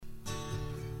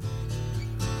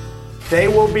They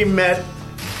will be met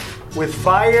with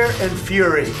fire and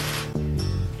fury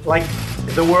like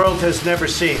the world has never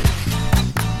seen.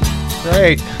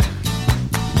 Great.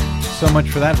 So much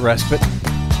for that respite.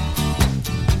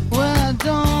 Well, I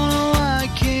don't know why I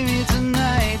came here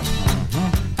tonight.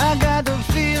 I got the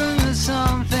feeling that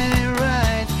something ain't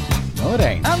right. No, it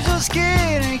ain't. I'm so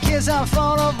scared in case I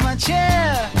fall off my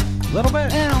chair. A little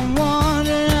bit. And I'm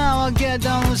wondering how I'll get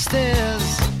down the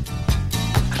stairs.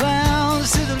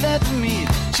 Clowns to the left of me,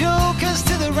 jokers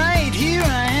to the right. Here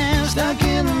I am, stuck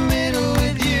in the middle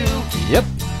with you. Yep.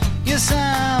 Yes,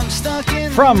 I'm stuck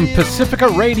in From the middle Pacifica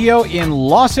Radio in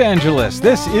Los Angeles,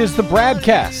 this is the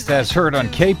BradCast, as heard on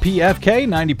KPFK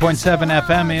 90.7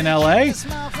 FM in LA,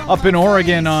 up in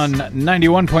Oregon on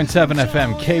 91.7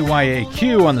 FM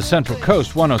KYAQ on the Central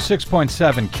Coast,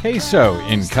 106.7 KSO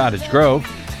in Cottage Grove,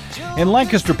 in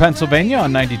Lancaster, Pennsylvania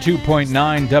on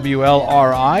 92.9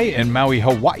 WLRI, in Maui,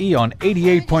 Hawaii on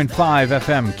 88.5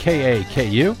 FM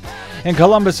KAKU, in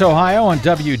Columbus, Ohio on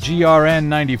WGRN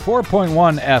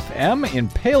 94.1 FM, in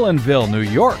Palinville, New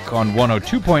York on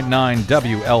 102.9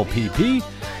 WLPP,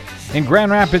 in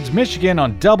Grand Rapids, Michigan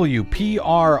on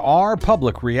WPRR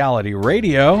Public Reality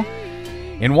Radio,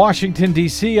 in Washington,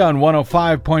 D.C. on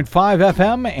 105.5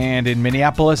 FM, and in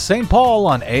Minneapolis, St. Paul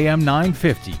on AM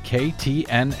 950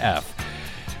 KTNF.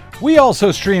 We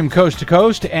also stream coast to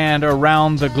coast and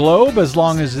around the globe as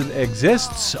long as it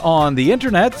exists on the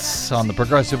internets, on the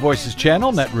Progressive Voices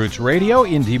channel, Netroots Radio,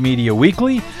 Indie Media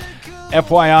Weekly,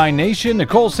 FYI Nation,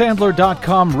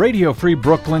 NicoleSandler.com, Radio Free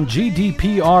Brooklyn,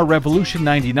 GDPR Revolution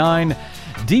 99,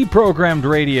 Deprogrammed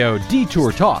Radio,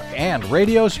 Detour Talk, and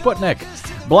Radio Sputnik.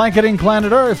 Blanketing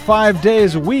planet Earth 5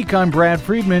 days a week, I'm Brad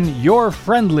Friedman, your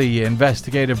friendly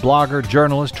investigative blogger,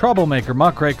 journalist, troublemaker,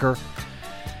 muckraker,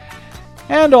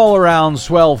 and all-around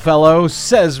swell fellow,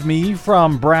 says me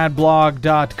from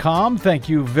bradblog.com. Thank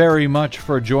you very much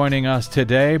for joining us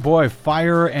today. Boy,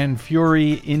 fire and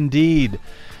fury indeed.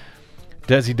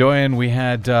 Desi Doyen, we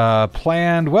had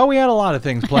planned, well, we had a lot of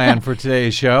things planned for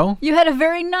today's show. You had a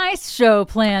very nice show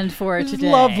planned for today.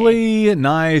 Lovely,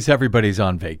 nice. Everybody's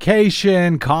on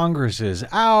vacation. Congress is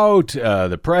out.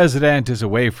 The president is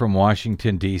away from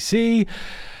Washington, D.C.,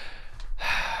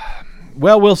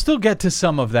 Well, we'll still get to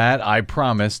some of that, I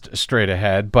promised, straight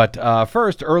ahead. But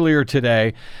first, earlier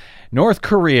today, North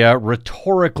Korea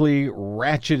rhetorically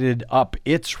ratcheted up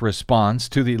its response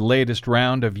to the latest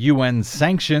round of UN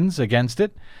sanctions against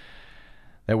it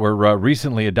that were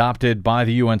recently adopted by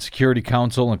the UN Security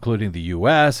Council, including the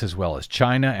U.S., as well as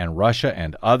China and Russia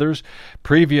and others.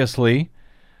 Previously,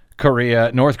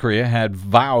 North Korea had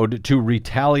vowed to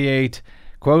retaliate,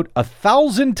 quote,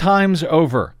 1,000 times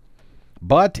over.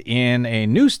 But in a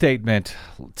new statement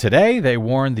today, they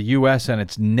warned the U.S. and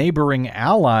its neighboring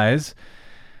allies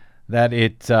that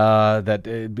it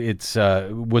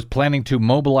was planning to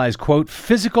mobilize, quote,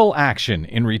 physical action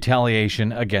in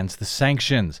retaliation against the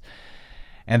sanctions.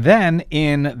 And then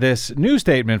in this new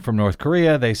statement from North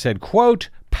Korea, they said, quote,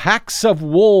 packs of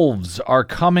wolves are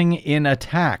coming in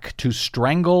attack to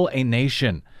strangle a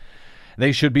nation.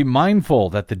 They should be mindful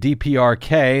that the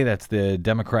DPRK, that's the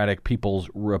Democratic People's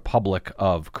Republic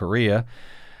of Korea,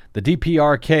 the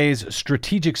DPRK's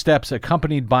strategic steps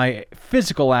accompanied by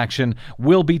physical action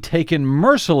will be taken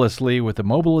mercilessly with the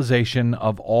mobilization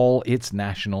of all its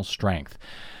national strength.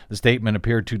 The statement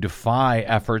appeared to defy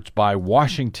efforts by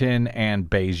Washington and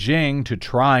Beijing to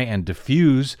try and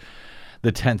defuse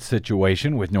the tense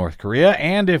situation with North Korea.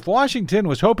 And if Washington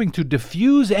was hoping to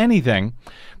defuse anything,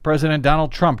 President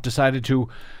Donald Trump decided to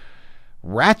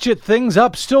ratchet things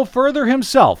up still further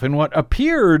himself in what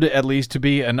appeared, at least, to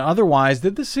be an otherwise.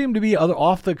 Did this seem to be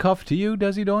off the cuff to you,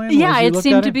 Desi Doyen? Yeah, it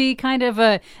seemed to be kind of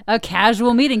a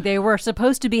casual meeting. They were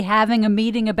supposed to be having a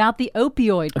meeting about the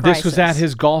opioid crisis. This was at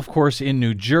his golf course in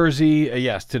New Jersey,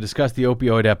 yes, to discuss the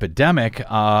opioid epidemic.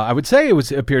 I would say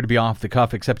it appeared to be off the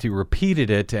cuff, except he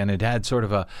repeated it, and it had sort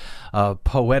of a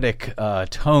poetic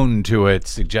tone to it,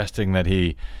 suggesting that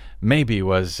he maybe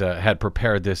had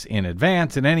prepared this in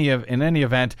advance. In any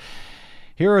event,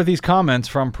 here are these comments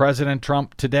from President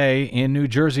Trump today in New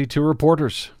Jersey to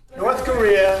reporters. North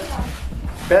Korea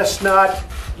best not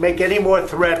make any more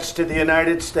threats to the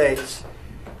United States.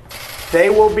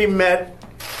 They will be met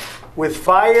with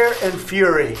fire and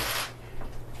fury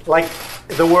like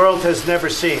the world has never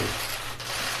seen.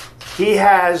 He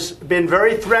has been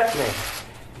very threatening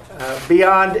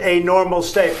beyond a normal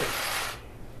statement.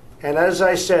 And as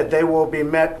I said, they will be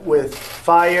met with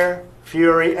fire,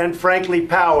 fury, and frankly,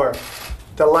 power,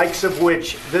 the likes of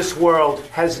which this world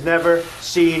has never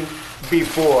seen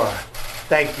before.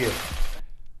 Thank you.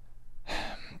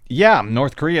 Yeah,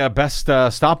 North Korea best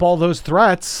stop all those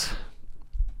threats.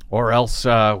 or else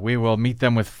we will meet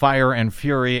them with fire and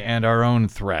fury and our own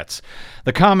threats.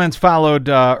 The comments followed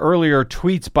earlier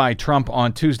tweets by Trump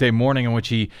on Tuesday morning in which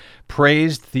he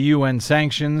praised the UN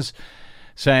sanctions,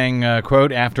 saying,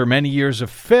 quote, after many years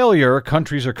of failure,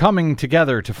 countries are coming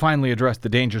together to finally address the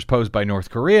dangers posed by North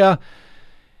Korea,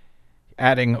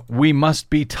 adding, we must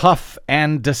be tough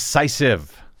and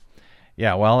decisive.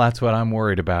 Yeah, well, that's what I'm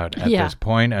worried about at this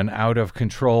point. An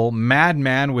out-of-control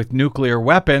madman with nuclear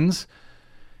weapons.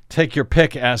 Take your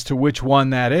pick as to which one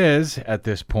that is at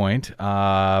this point.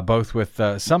 Both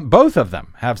of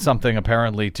them have something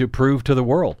apparently to prove to the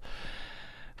world.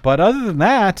 But other than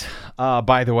that,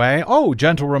 by the way,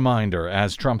 gentle reminder,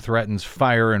 as Trump threatens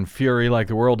fire and fury like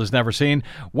the world has never seen,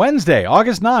 Wednesday,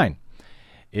 August 9,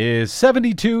 is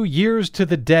 72 years to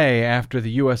the day after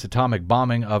the U.S. atomic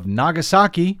bombing of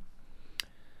Nagasaki.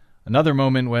 Another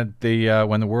moment when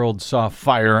the world saw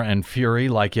fire and fury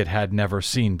like it had never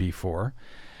seen before.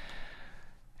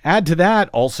 Add to that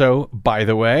also, by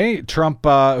the way, Trump,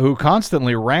 who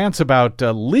constantly rants about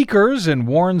leakers and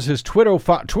warns his Twitter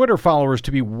followers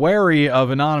to be wary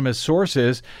of anonymous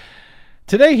sources.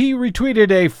 Today he retweeted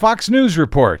a Fox News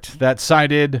report that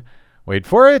cited, wait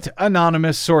for it,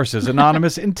 anonymous sources,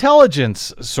 anonymous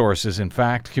intelligence sources, in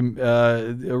fact,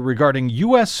 regarding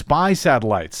U.S. spy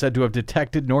satellites said to have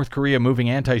detected North Korea moving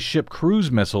anti-ship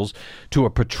cruise missiles to a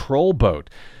patrol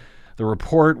boat. The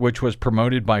report, which was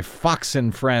promoted by Fox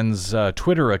and Friends'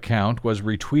 Twitter account, was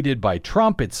retweeted by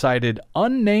Trump. It cited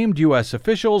unnamed U.S.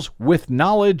 officials with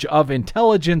knowledge of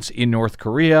intelligence in North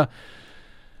Korea,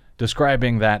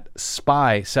 describing that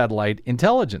spy satellite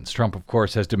intelligence. Trump, of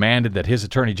course, has demanded that his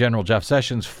Attorney General Jeff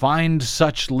Sessions find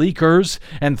such leakers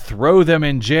and throw them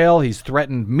in jail. He's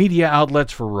threatened media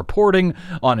outlets for reporting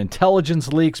on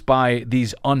intelligence leaks by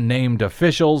these unnamed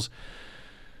officials,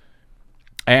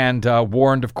 and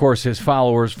warned, of course, his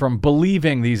followers from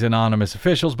believing these anonymous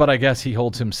officials. But I guess he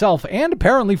holds himself and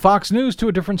apparently Fox News to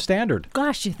a different standard.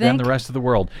 Gosh, you think? Than the rest of the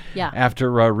world. Yeah.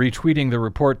 After retweeting the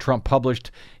report, Trump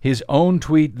published his own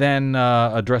tweet then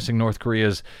addressing North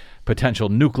Korea's potential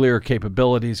nuclear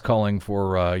capabilities, calling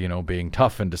for, being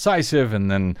tough and decisive,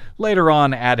 and then later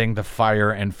on adding the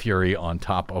fire and fury on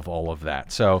top of all of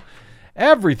that. So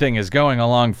everything is going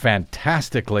along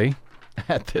fantastically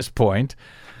at this point.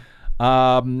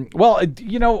 Well,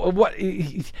 you know what?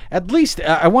 At least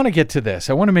I want to get to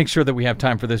this. I want to make sure that we have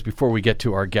time for this before we get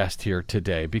to our guest here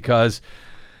today, because,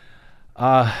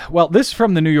 this is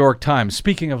from the New York Times.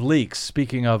 Speaking of leaks,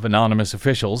 speaking of anonymous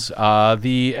officials,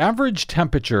 the average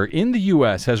temperature in the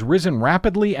U.S. has risen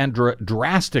rapidly and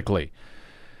drastically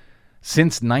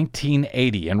since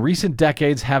 1980, and recent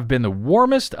decades have been the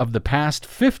warmest of the past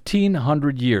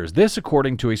 1,500 years. This,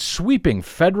 according to a sweeping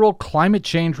federal climate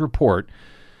change report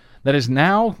that is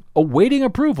now awaiting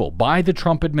approval by the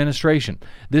Trump administration.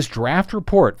 This draft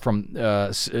report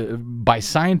by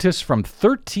scientists from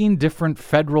 13 different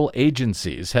federal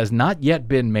agencies has not yet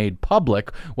been made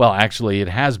public. Well, actually, it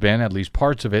has been, at least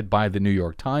parts of it, by the New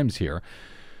York Times here.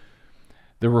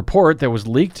 The report that was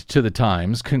leaked to the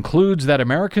Times concludes that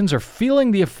Americans are feeling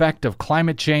the effect of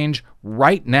climate change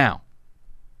right now.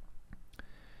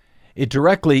 It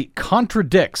directly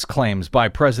contradicts claims by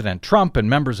President Trump and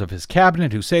members of his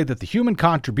cabinet who say that the human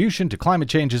contribution to climate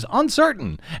change is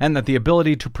uncertain and that the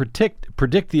ability to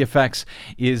predict the effects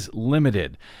is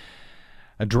limited.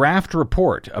 A draft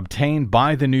report obtained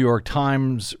by the New York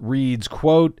Times reads,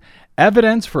 quote,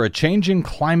 evidence for a changing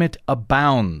climate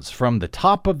abounds from the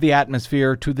top of the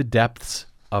atmosphere to the depths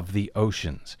of the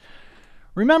oceans.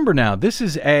 Remember now, this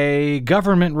is a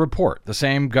government report, the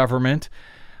same government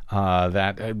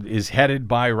that is headed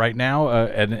by right now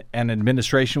an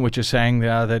administration which is saying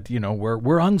that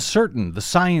we're uncertain. The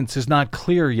science is not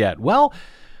clear yet. Well,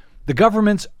 the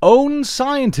government's own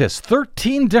scientists,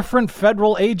 13 different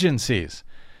federal agencies,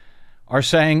 are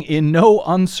saying in no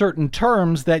uncertain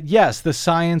terms that yes, the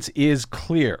science is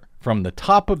clear. From the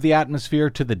top of the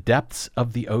atmosphere to the depths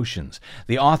of the oceans.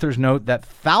 The authors note that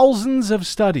thousands of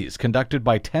studies conducted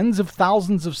by tens of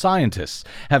thousands of scientists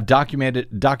have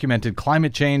documented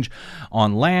climate change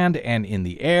on land and in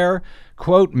the air.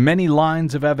 Quote, many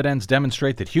lines of evidence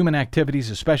demonstrate that human activities,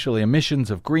 especially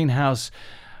emissions of greenhouse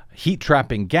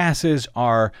heat-trapping gases,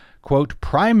 are, quote,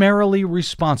 primarily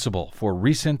responsible for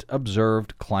recent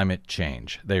observed climate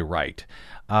change, they write.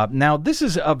 Now, this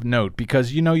is of note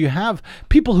because, you have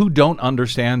people who don't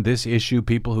understand this issue,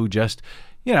 people who just,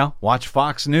 watch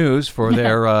Fox News for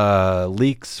their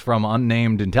leaks from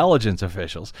unnamed intelligence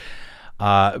officials.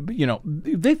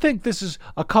 They think this is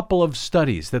a couple of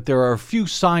studies, that there are a few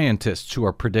scientists who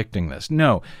are predicting this.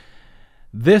 No,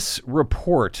 This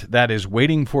report that is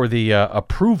waiting for the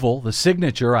approval, the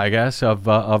signature, I guess,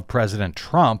 of President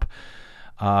Trump,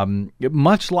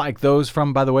 much like those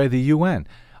from, by the way, the UN,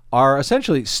 are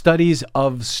essentially studies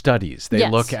of studies. They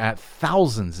look at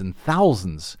thousands and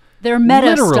thousands. They're meta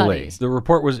Literally, studies. the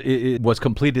report was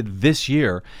completed this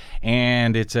year,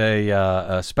 and it's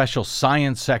a special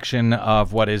science section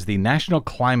of what is the National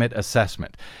Climate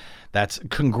Assessment. That's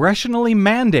congressionally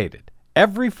mandated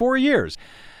every 4 years.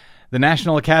 The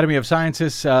National Academy of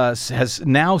Sciences has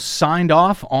now signed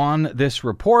off on this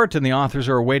report, and the authors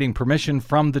are awaiting permission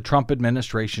from the Trump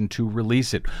administration to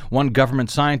release it. One government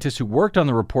scientist who worked on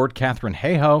the report, Katherine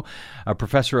Hayhoe, a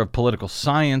professor of political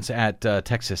science at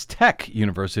Texas Tech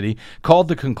University, called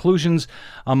the conclusions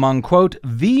among, quote,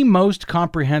 the most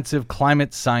comprehensive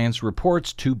climate science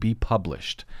reports to be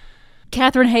published.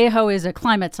 Katherine Hayhoe is a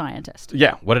climate scientist.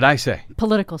 Yeah, what did I say?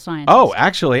 Political scientist. Oh,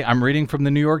 actually, I'm reading from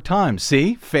the New York Times.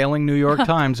 See? Failing New York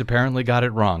Times apparently got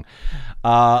it wrong.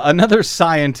 Another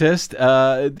scientist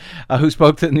who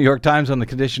spoke to the New York Times on the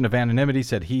condition of anonymity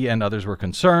said he and others were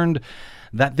concerned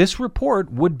that this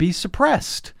report would be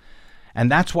suppressed.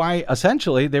 And that's why,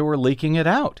 essentially, they were leaking it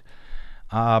out.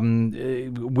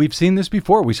 We've seen this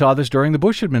before. We saw this during the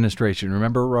Bush administration.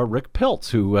 Remember Rick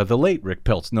Piltz, who the late Rick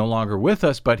Piltz, no longer with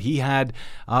us, but he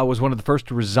was one of the first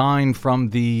to resign from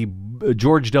the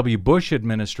George W. Bush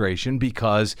administration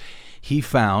because he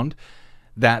found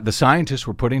that the scientists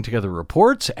were putting together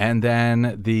reports, and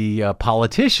then the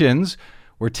politicians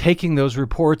were taking those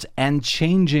reports and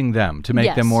changing them to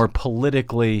make them more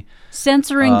politically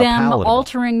censoring them, palatable.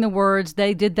 altering the words.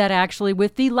 They did that actually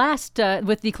with the last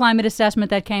with the climate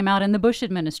assessment that came out in the Bush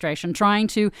administration, trying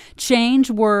to change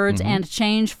words and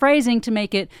change phrasing to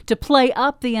make it, to play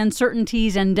up the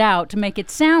uncertainties and doubt, to make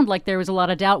it sound like there was a lot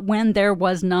of doubt when there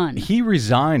was none. He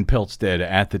resigned, Piltz did,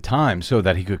 at the time so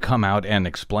that he could come out and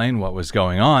explain what was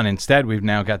going on. Instead, we've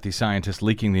now got these scientists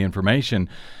leaking the information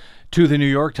to the New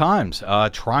York Times,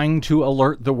 trying to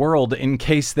alert the world in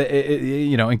case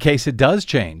in case it does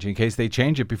change, in case they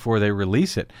change it before they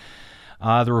release it.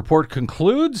 The report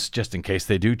concludes, just in case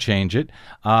they do change it,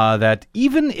 that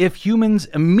even if humans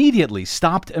immediately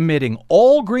stopped emitting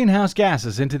all greenhouse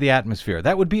gases into the atmosphere,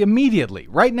 that would be immediately,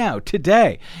 right now,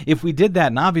 today. If we did that,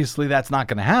 and obviously that's not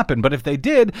going to happen, but if they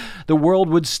did, the world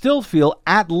would still feel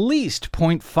at least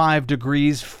 0.5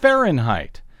 degrees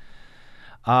Fahrenheit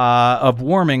of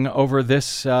warming over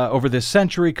this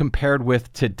century compared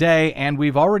with today. And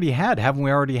we've already had, haven't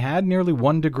we already had nearly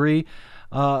 1 degree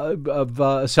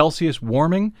of Celsius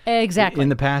warming? Exactly. In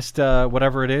the past,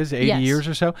 whatever it is, 80 years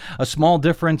or so. A small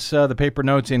difference, the paper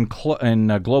notes, in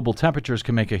global temperatures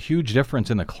can make a huge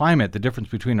difference in the climate. The difference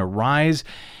between a rise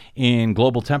in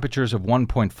global temperatures of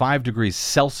 1.5 degrees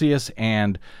Celsius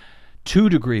and 2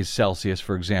 degrees Celsius,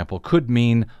 for example, could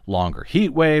mean longer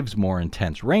heat waves, more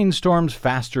intense rainstorms,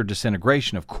 faster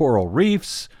disintegration of coral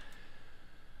reefs.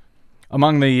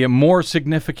 Among the more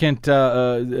significant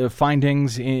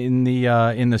findings in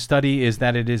the study is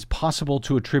that it is possible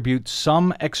to attribute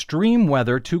some extreme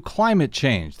weather to climate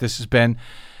change. This has been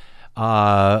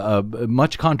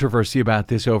much controversy about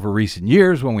this over recent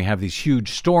years when we have these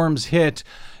huge storms hit.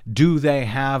 Do they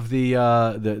have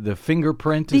the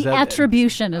fingerprint? The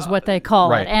attribution is what they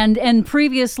call it. And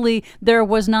previously there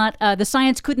was not, the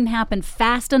science couldn't happen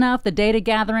fast enough. The data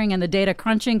gathering and the data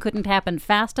crunching couldn't happen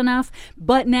fast enough.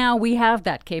 But now we have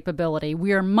that capability.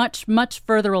 We are much, much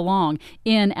further along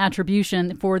in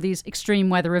attribution for these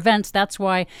extreme weather events. That's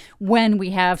why when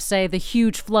we have, say, the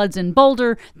huge floods in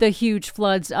Boulder, the huge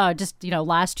floods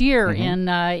last year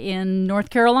in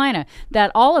North Carolina, that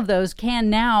all of those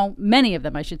can now, many of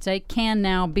them, I should say, can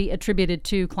now be attributed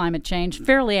to climate change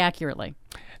fairly accurately.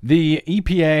 The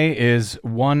EPA is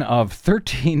one of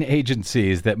 13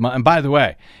 agencies that, and by the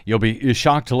way, you'll be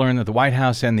shocked to learn that the White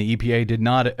House and the EPA did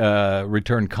not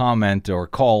return comment or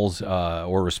calls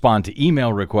or respond to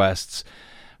email requests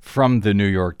from the New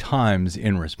York Times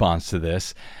in response to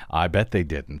this. I bet they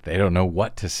didn't. They don't know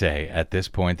what to say at this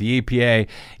point. The EPA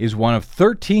is one of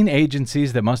 13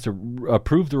 agencies that must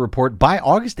approve the report by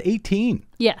August 18.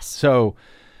 Yes. So,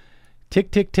 tick,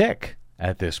 tick, tick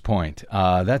at this point.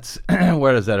 That's,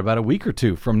 what is that, about a week or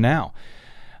two from now.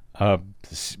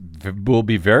 Will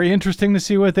be very interesting to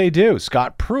see what they do.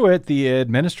 Scott Pruitt, the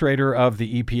administrator of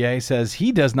the EPA, says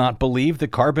he does not believe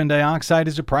that carbon dioxide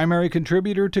is a primary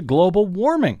contributor to global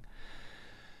warming.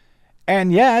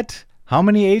 And yet, how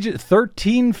many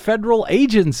 13 federal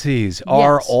agencies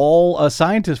are all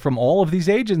scientists from all of these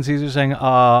agencies are saying,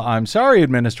 I'm sorry,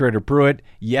 Administrator Pruitt.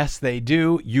 Yes, they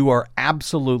do. You are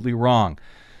absolutely wrong.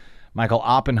 Michael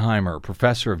Oppenheimer,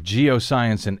 professor of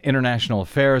geoscience and international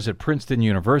affairs at Princeton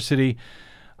University,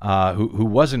 who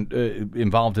wasn't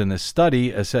involved in this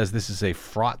study, says this is a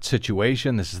fraught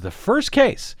situation. This is the first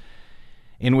case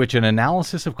in which an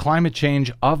analysis of climate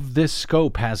change of this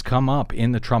scope has come up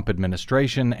in the Trump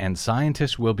administration, and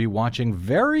scientists will be watching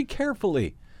very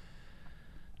carefully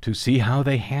to see how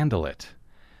they handle it.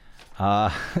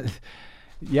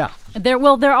 Yeah.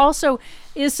 There also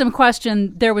is some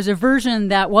question. There was a version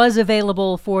that was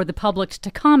available for the public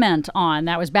to comment on.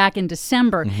 That was back in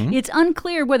December. Mm-hmm. It's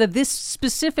unclear whether this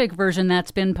specific version that's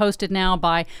been posted now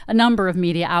by a number of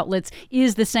media outlets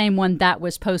is the same one that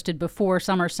was posted before.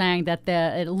 Some are saying that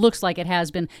it looks like it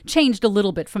has been changed a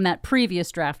little bit from that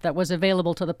previous draft that was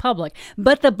available to the public.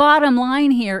 But the bottom line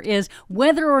here is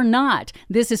whether or not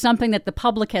this is something that the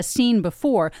public has seen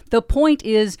before, the point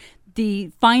is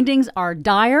the findings are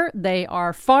dire. They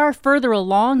are far further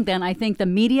along than I think the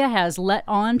media has let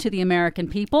on to the American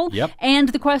people. Yep. And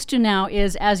the question now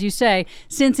is, as you say,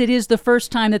 since it is the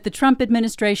first time that the Trump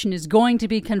administration is going to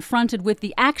be confronted with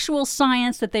the actual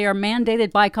science that they are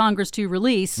mandated by Congress to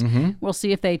release, we'll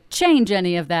see if they change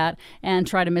any of that and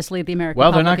try to mislead the American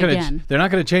public again. They're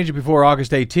not going to change it before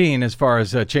August 18 as far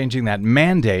as changing that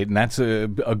mandate, and that's a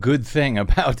good thing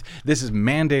about this is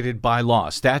mandated by law.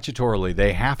 Statutorily,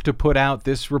 they have to put out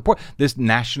this report, this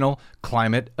national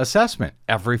climate assessment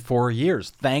every 4 years.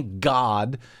 Thank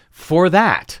God for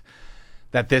that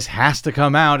this has to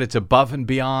come out. It's above and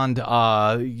beyond,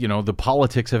 the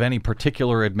politics of any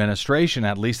particular administration,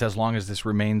 at least as long as this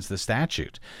remains the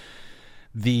statute.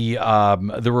 The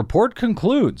report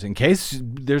concludes, in case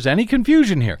there's any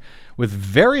confusion here, with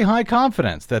very high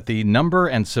confidence that the number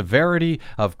and severity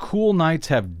of cool nights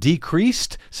have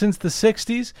decreased since the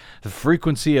 60s. The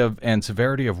frequency and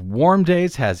severity of warm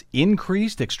days has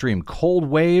increased. Extreme cold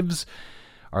waves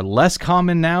are less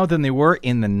common now than they were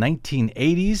in the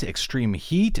 1980s. Extreme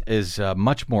heat is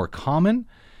much more common.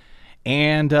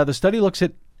 And the study looks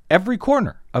at every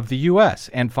corner of the U.S.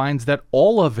 and finds that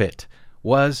all of it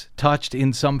was touched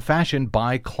in some fashion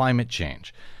by climate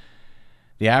change.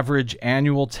 The average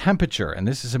annual temperature, and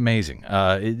this is amazing,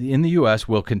 in the U.S.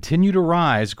 will continue to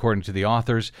rise, according to the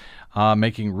authors,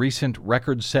 making recent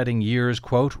record-setting years,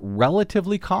 quote,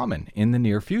 relatively common in the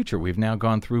near future. We've now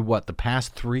gone through, the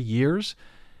past 3 years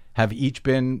have each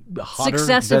been hotter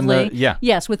successively. than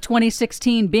Yes, with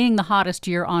 2016 being the hottest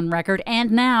year on record.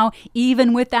 And now,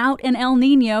 even without an El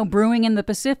Nino brewing in the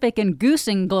Pacific and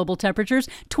goosing global temperatures,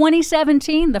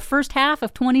 2017, the first half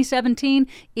of 2017,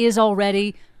 is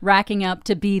already racking up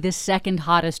to be the second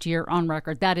hottest year on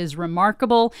record. That is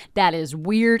remarkable, that is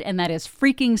weird, and that is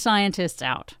freaking scientists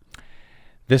out.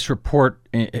 This report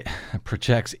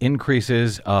projects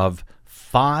increases of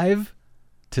 5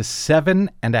 to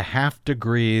 7.5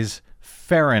 degrees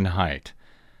Fahrenheit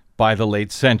by the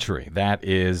late century. That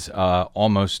is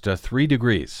almost 3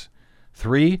 degrees,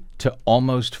 3 to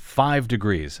almost 5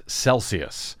 degrees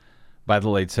Celsius by the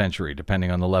late century, depending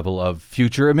on the level of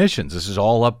future emissions. This is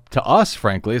all up to us,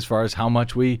 frankly, as far as how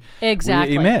much we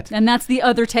emit. And that's the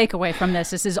other takeaway from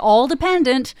this. This is all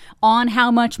dependent on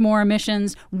how much more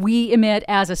emissions we emit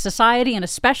as a society, and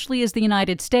especially as the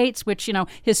United States, which,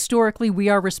 historically we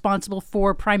are responsible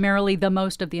for primarily the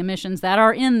most of the emissions that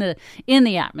are in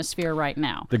the atmosphere right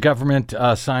now. The government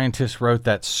scientists wrote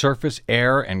that surface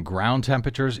air and ground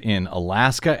temperatures in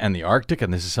Alaska and the Arctic,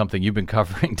 and this is something you've been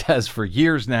covering, Des, for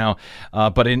years now,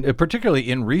 but particularly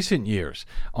in recent years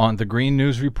on the Green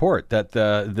News Report, that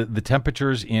the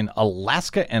temperatures in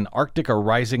Alaska and Arctic are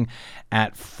rising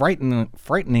at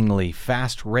frighteningly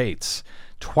fast rates,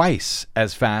 twice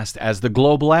as fast as the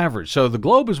global average. So the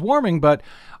globe is warming, but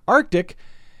Arctic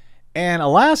and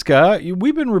Alaska,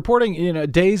 we've been reporting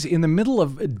days in the middle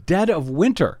of dead of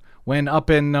winter, when up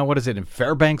in, in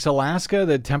Fairbanks, Alaska,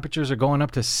 the temperatures are going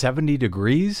up to 70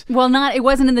 degrees. Well, it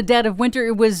wasn't in the dead of winter.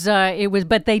 It was,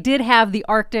 but they did have the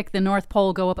Arctic, the North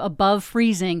Pole go up above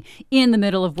freezing in the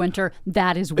middle of winter.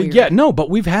 That is weird.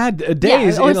 But we've had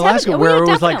days in Alaska where it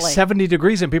was like 70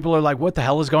 degrees and people are like, what the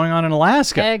hell is going on in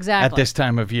Alaska at this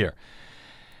time of year?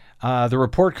 The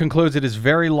report concludes it is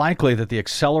very likely that the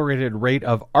accelerated rate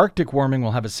of Arctic warming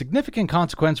will have a significant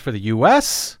consequence for the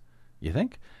U.S., you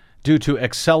think? Due to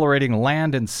accelerating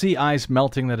land and sea ice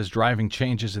melting that is driving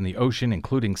changes in the ocean,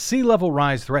 including sea level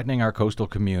rise threatening our coastal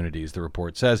communities, the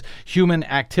report says. Human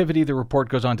activity, the report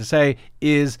goes on to say,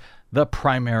 is the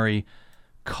primary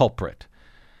culprit.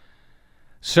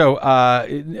 So,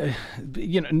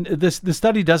 the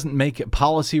study doesn't make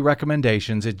policy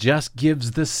recommendations. It just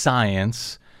gives the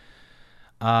science.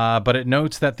 But it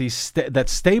notes that that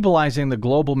stabilizing the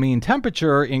global mean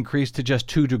temperature increased to just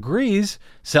 2 degrees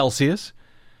Celsius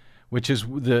which is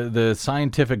the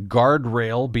scientific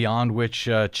guardrail beyond which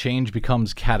change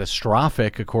becomes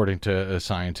catastrophic, according to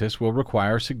scientists, will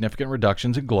require significant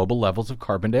reductions in global levels of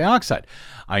carbon dioxide.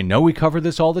 I know we cover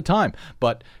this all the time,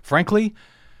 but frankly,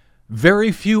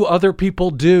 very few other people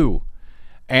do.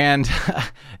 And,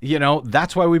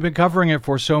 that's why we've been covering it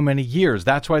for so many years.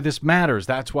 That's why this matters.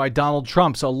 That's why Donald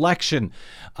Trump's election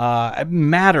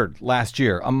mattered last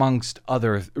year, amongst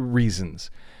other reasons.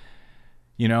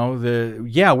 We're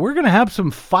going to have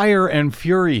some fire and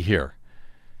fury here.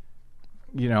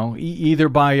 Either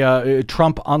by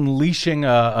Trump unleashing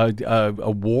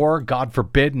a war, God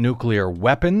forbid, nuclear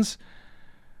weapons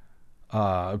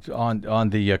on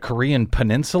the Korean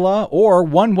Peninsula, or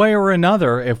one way or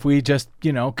another, if we just,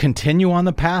 continue on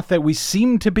the path that we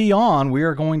seem to be on, we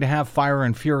are going to have fire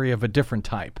and fury of a different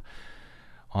type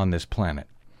on this planet.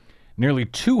 Nearly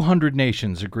 200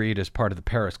 nations agreed as part of the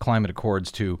Paris Climate Accords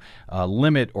to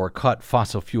limit or cut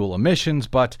fossil fuel emissions,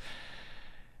 but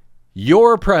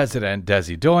your president,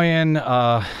 Desi Doyen,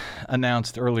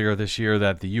 announced earlier this year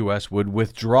that the U.S. would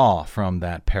withdraw from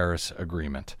that Paris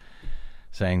agreement,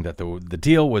 saying that the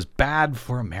deal was bad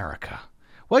for America.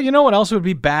 Well, you know what else would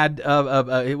be bad?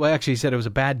 Actually, he said it was a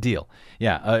bad deal.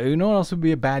 Yeah, you know what else would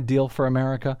be a bad deal for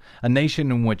America? A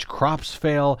nation in which crops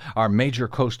fail, our major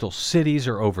coastal cities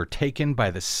are overtaken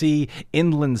by the sea,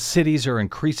 inland cities are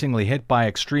increasingly hit by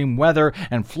extreme weather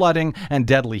and flooding and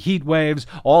deadly heat waves,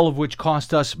 all of which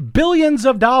cost us billions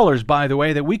of dollars, by the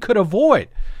way, that we could avoid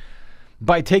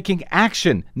by taking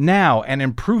action now and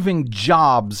improving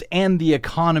jobs and the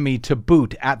economy to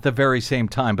boot at the very same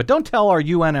time. But don't tell our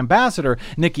UN ambassador,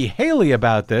 Nikki Haley,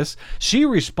 about this. She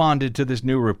responded to this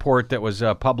new report that was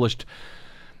published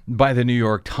by the New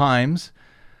York Times,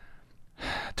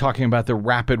 talking about the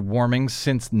rapid warming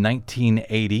since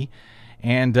 1980.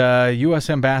 And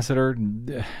U.S. Ambassador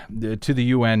to the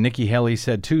UN, Nikki Haley,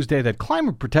 said Tuesday that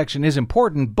climate protection is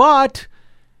important, but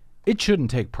it shouldn't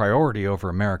take priority over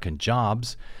American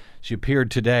jobs. She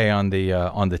appeared today on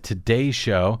the Today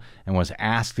Show and was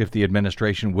asked if the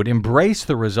administration would embrace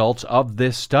the results of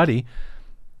this study,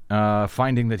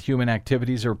 finding that human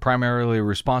activities are primarily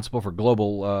responsible for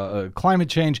global climate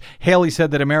change. Haley said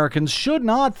that Americans should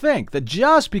not think that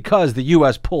just because the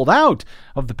U.S. pulled out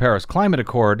of the Paris Climate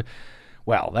Accord,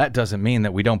 well, that doesn't mean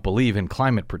that we don't believe in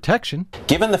climate protection.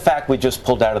 Given the fact we just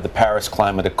pulled out of the Paris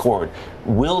Climate Accord,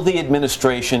 will the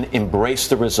administration embrace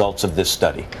the results of this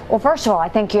study? Well, first of all, I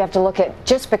think you have to look at,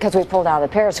 just because we pulled out of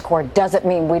the Paris Accord doesn't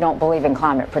mean we don't believe in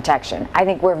climate protection. I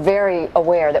think we're very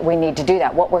aware that we need to do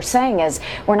that. What we're saying is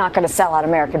we're not going to sell out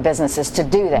American businesses to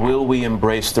do that. Will we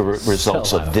embrace the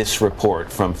results of this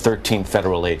report from 13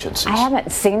 federal agencies? I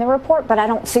haven't seen the report, but I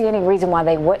don't see any reason why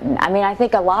they wouldn't. I mean, I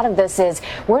think a lot of this is,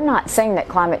 we're not saying that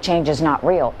climate change is not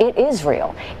real. It is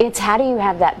real. It's how do you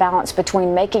have that balance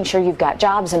between making sure you've got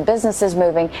jobs and businesses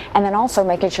moving and then also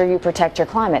making sure you protect your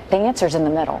climate. The answer's in the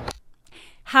middle.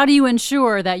 How do you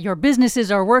ensure that your businesses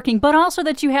are working, but also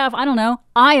that you have,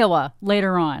 Iowa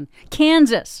later on,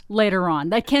 Kansas later on,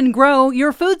 that can grow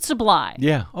your food supply?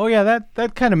 Yeah. Oh, yeah,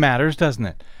 that kind of matters, doesn't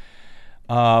it?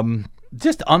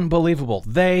 Just unbelievable.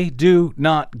 They do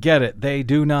not get it. They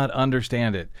do not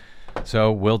understand it.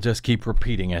 So we'll just keep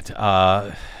repeating it.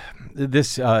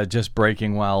 This just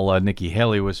breaking while Nikki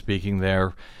Haley was speaking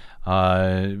there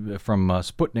from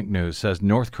Sputnik News says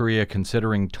North Korea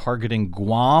considering targeting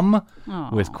Guam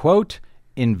with, quote,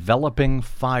 enveloping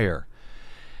fire.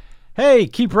 Hey,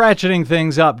 keep ratcheting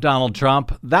things up, Donald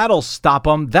Trump. That'll stop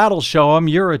them. That'll show them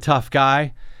you're a tough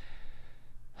guy.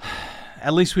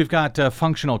 At least we've got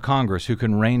functional Congress who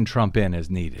can rein Trump in as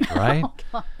needed, right?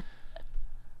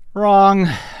 Wrong.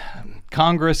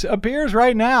 Congress appears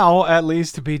right now, at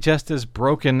least, to be just as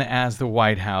broken as the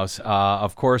White House.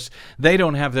 Of course, they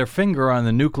don't have their finger on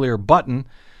the nuclear button.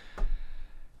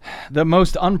 The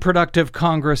most unproductive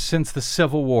Congress since the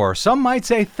Civil War. Some might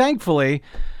say, thankfully,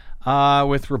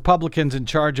 with Republicans in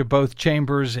charge of both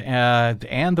chambers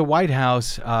and the White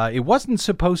House. It wasn't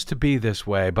supposed to be this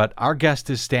way, but our guest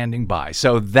is standing by.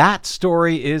 So that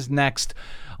story is next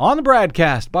on the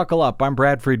BradCast. Buckle up. I'm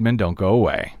Brad Friedman. Don't go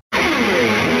away.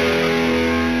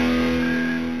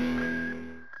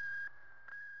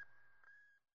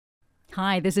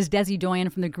 Hi, this is Desi Doyen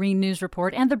from the Green News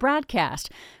Report and the BradCast.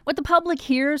 What the public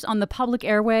hears on the public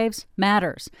airwaves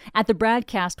matters. At the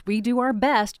BradCast, we do our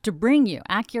best to bring you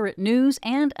accurate news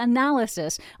and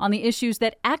analysis on the issues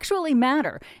that actually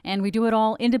matter, and we do it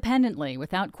all independently,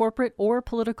 without corporate or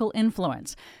political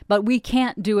influence. But we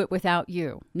can't do it without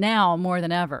you, now more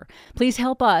than ever. Please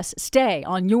help us stay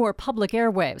on your public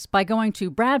airwaves by going to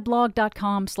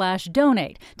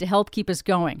bradblog.com/donate to help keep us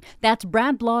going. That's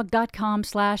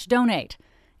bradblog.com/donate.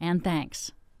 And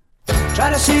thanks. Try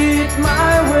to see it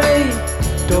my way.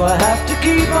 Do I have to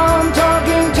keep on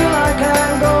talking till I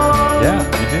can go on? Yeah,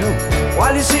 you do.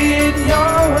 While you see it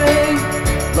your way,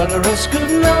 run the risk of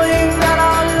knowing that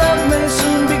our love may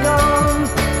soon be gone.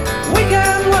 We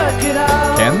can work it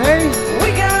out. Can they?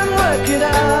 We can work it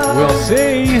out. We'll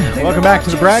see. Welcome back to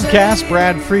the BradCast.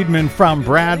 Brad Friedman from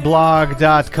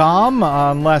BradBlog.com.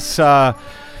 Unless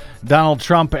Donald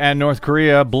Trump and North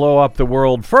Korea blow up the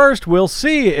world first, we'll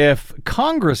see if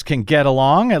Congress can get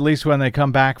along, at least when they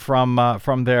come back from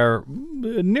their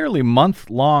nearly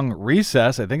month-long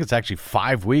recess. I think it's actually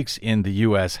 5 weeks in the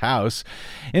U.S. House.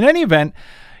 In any event,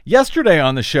 yesterday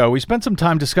on the show, we spent some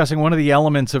time discussing one of the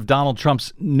elements of Donald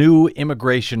Trump's new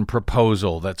immigration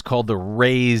proposal that's called the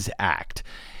RAISE Act,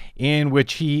 in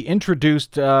which he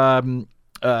introduced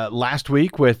last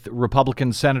week with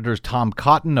Republican Senators Tom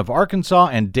Cotton of Arkansas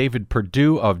and David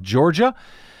Perdue of Georgia.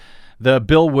 The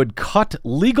bill would cut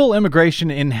legal immigration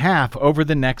in half over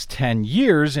the next 10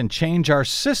 years and change our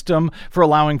system for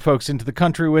allowing folks into the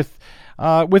country with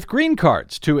green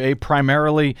cards to a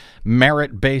primarily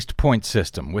merit-based point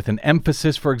system, with an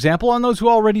emphasis, for example, on those who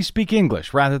already speak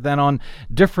English rather than on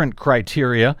different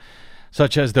criteria,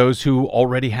 such as those who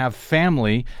already have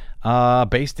family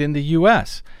based in the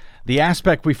U.S. The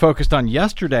aspect we focused on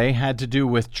yesterday had to do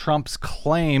with Trump's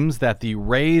claims that the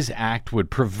RAISE Act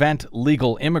would prevent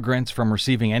legal immigrants from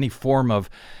receiving any form of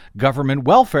government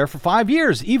welfare for 5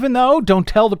 years, even though, don't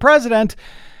tell the president,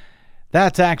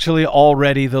 that's actually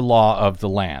already the law of the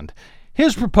land.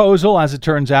 His proposal, as it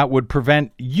turns out, would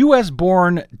prevent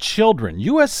U.S.-born children,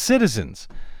 U.S. citizens,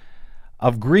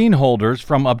 of green holders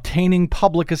from obtaining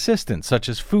public assistance, such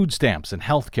as food stamps and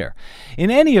health care.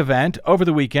 In any event, over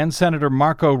the weekend, Senator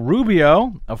Marco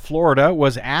Rubio of Florida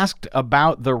was asked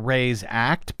about the RAISE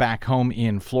Act back home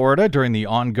in Florida during the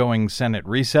ongoing Senate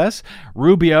recess.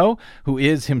 Rubio, who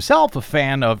is himself a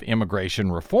fan of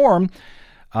immigration reform,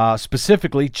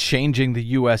 specifically changing the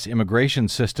U.S. immigration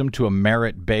system to a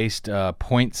merit-based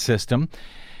point system,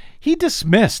 he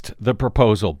dismissed the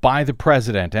proposal by the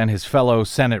president and his fellow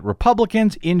Senate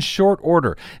Republicans in short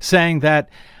order, saying that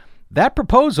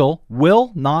proposal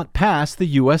will not pass the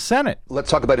U.S. Senate. Let's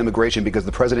talk about immigration, because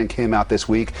the president came out this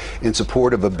week in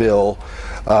support of a bill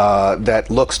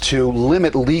that looks to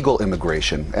limit legal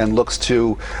immigration and looks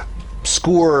to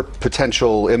score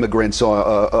potential immigrants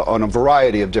on a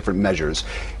variety of different measures.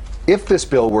 If this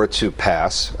bill were to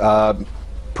pass,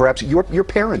 perhaps your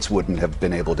parents wouldn't have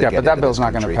been able to get into this country. Yeah, but that bill's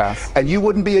not going to pass. And you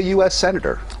wouldn't be a U.S.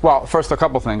 senator. Well, first, a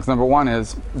couple things. Number one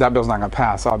is that bill's not going to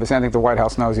pass. Obviously, I think the White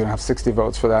House knows you don't have 60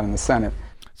 votes for that in the Senate.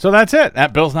 So that's it.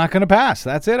 That bill's not going to pass.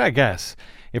 That's it, I guess.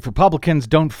 If Republicans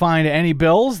don't find any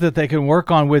bills that they can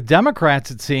work on with Democrats,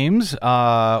 it seems,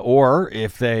 or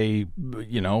if they,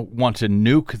 want to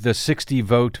nuke the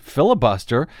 60-vote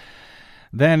filibuster,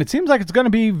 then it seems like it's going to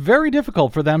be very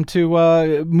difficult for them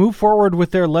to move forward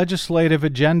with their legislative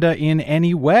agenda in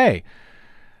any way,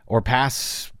 or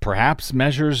pass perhaps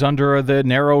measures under the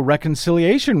narrow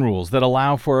reconciliation rules that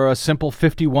allow for a simple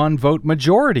 51-vote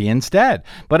majority instead.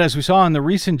 But as we saw in the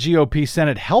recent GOP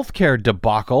Senate healthcare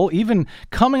debacle, even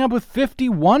coming up with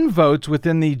 51 votes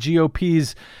within the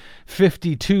GOP's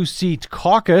 52-seat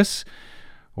caucus,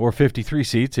 or 53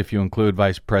 seats if you include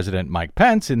Vice President Mike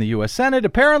Pence in the U.S. Senate,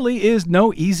 apparently is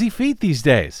no easy feat these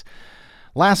days.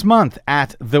 Last month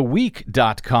at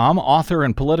TheWeek.com, author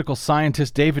and political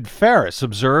scientist David Faris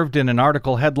observed in an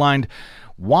article headlined,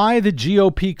 "Why the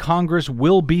GOP Congress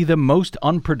Will Be the Most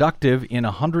Unproductive in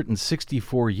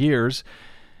 164 Years."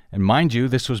 And mind you,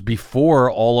 this was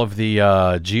before all of the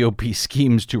GOP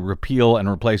schemes to repeal and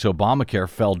replace Obamacare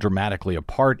fell dramatically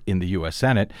apart in the U.S.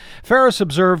 Senate. Faris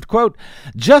observed, quote,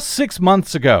 "Just 6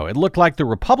 months ago, it looked like the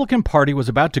Republican Party was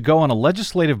about to go on a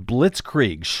legislative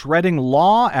blitzkrieg, shredding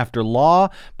law after law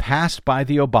passed by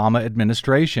the Obama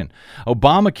administration.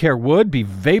 Obamacare would be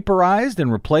vaporized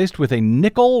and replaced with a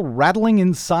nickel rattling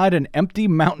inside an empty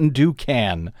Mountain Dew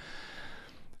can.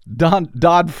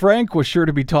 Dodd-Frank was sure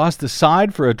to be tossed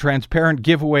aside for a transparent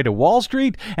giveaway to Wall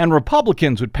Street, and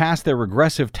Republicans would pass their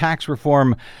regressive tax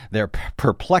reform, their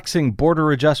perplexing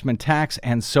border adjustment tax,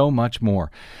 and so much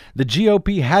more. The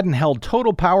GOP hadn't held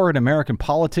total power in American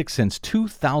politics since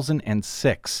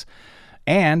 2006.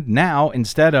 And now,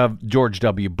 instead of George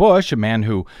W. Bush, a man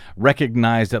who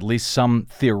recognized at least some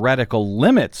theoretical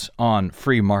limits on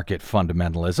free market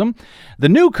fundamentalism, the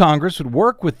new Congress would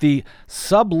work with the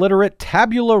subliterate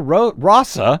tabula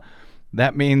rasa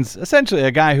That means essentially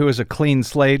a guy who is a clean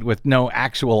slate with no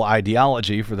actual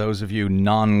ideology, for those of you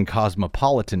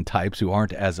non-cosmopolitan types who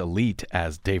aren't as elite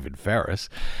as David Faris.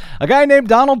 A guy named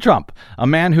Donald Trump, a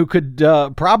man who could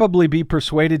probably be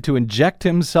persuaded to inject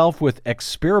himself with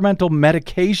experimental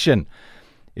medication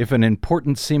if an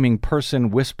important-seeming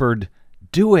person whispered,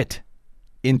 "Do it,"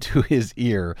 into his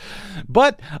ear.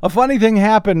 But a funny thing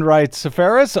happened, writes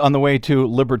Faris, on the way to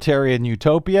libertarian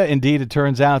utopia. Indeed, it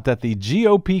turns out that the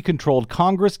GOP-controlled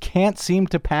Congress can't seem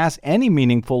to pass any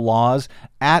meaningful laws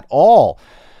at all.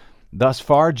 Thus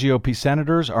far, GOP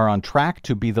senators are on track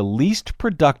to be the least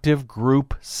productive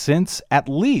group since at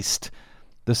least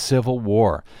the Civil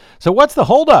War. So what's the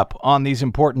holdup on these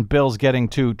important bills getting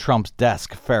to Trump's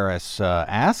desk, Faris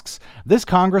asks. This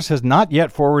Congress has not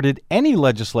yet forwarded any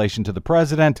legislation to the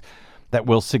president that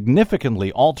will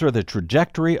significantly alter the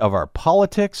trajectory of our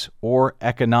politics or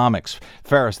economics.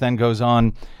 Faris then goes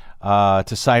on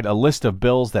to cite a list of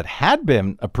bills that had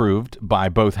been approved by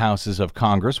both houses of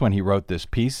Congress when he wrote this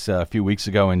piece a few weeks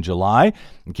ago in July,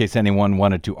 in case anyone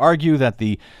wanted to argue that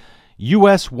the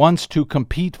U.S. wants to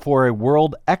compete for a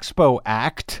World Expo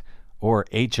Act, or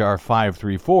H.R.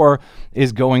 534,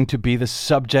 is going to be the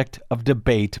subject of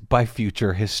debate by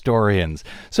future historians.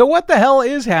 So what the hell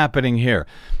is happening here?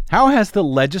 How has the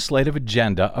legislative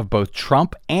agenda of both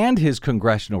Trump and his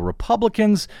congressional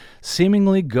Republicans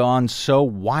seemingly gone so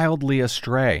wildly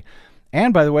astray?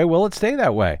 And by the way, will it stay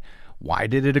that way? Why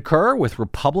did it occur with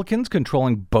Republicans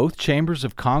controlling both chambers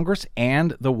of Congress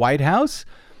and the White House?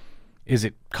 Is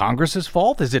it Congress's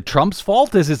fault? Is it Trump's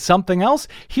fault? Is it something else?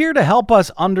 Here to help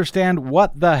us understand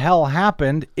what the hell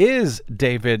happened is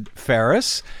David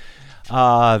Faris,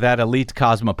 that elite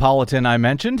cosmopolitan I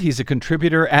mentioned. He's a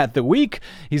contributor at The Week.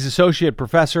 He's associate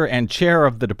professor and chair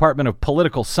of the Department of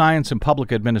Political Science and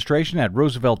Public Administration at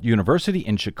Roosevelt University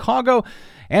in Chicago.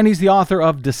 And he's the author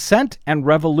of Dissent and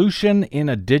Revolution in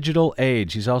a Digital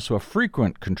Age. He's also a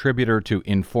frequent contributor to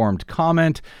Informed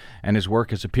Comment, and his work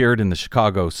has appeared in the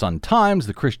Chicago Sun-Times,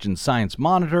 the Christian Science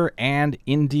Monitor, and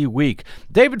Indie Week.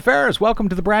 David Faris, welcome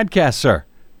to the BradCast, sir.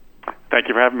 Thank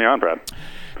you for having me on, Brad.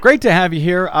 Great to have you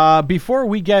here. Before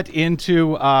we get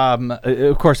into,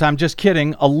 of course, I'm just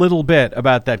kidding a little bit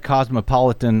about that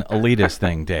cosmopolitan elitist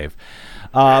thing, Dave.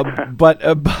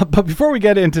 But before we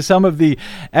get into some of the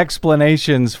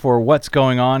explanations for what's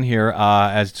going on here,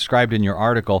 as described in your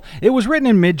article, it was written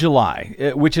in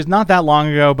mid-July, which is not that long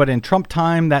ago, but in Trump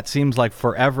time, that seems like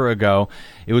forever ago.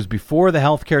 It was before the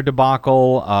healthcare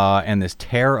debacle and this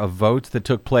tear of votes that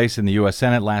took place in the U.S.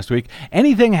 Senate last week.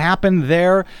 Anything happened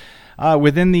there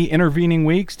within the intervening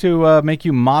weeks to make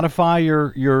you modify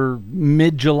your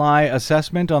mid-July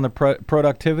assessment on the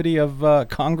productivity of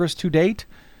Congress to date?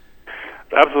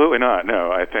 Absolutely not. No,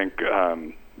 I think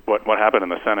what happened in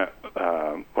the Senate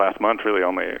last month really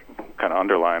only kind of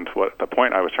underlined what the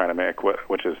point I was trying to make,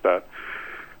 which is that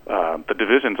the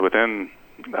divisions within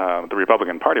the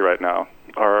Republican Party right now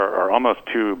are almost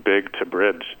too big to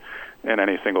bridge in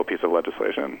any single piece of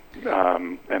legislation,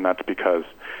 and that's because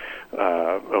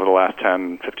over the last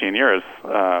 10, 15 years,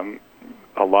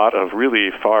 a lot of really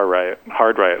far-right,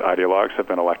 hard-right ideologues have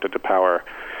been elected to power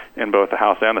in both the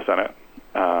House and the Senate.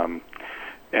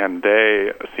 And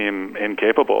they seem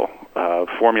incapable of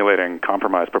formulating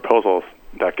compromise proposals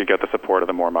that could get the support of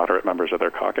the more moderate members of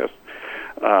their caucus.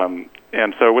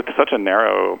 And so with such a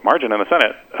narrow margin in the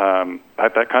Senate,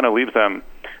 that kind of leaves them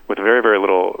with very, very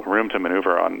little room to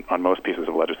maneuver on most pieces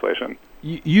of legislation.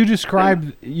 You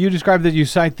described that you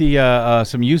cite the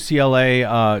some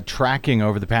UCLA tracking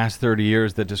over the past 30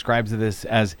 years that describes this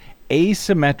as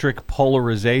asymmetric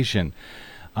polarization.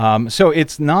 So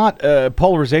it's not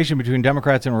polarization between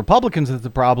Democrats and Republicans that's the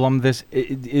problem. This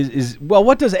is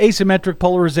what does asymmetric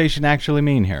polarization actually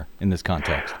mean here in this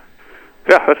context?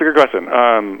 Yeah, that's a good question.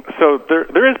 So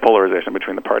there is polarization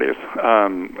between the parties,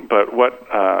 but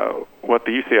what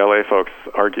the UCLA folks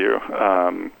argue,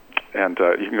 and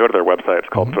you can go to their website, it's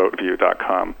called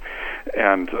voteview.com,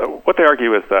 and what they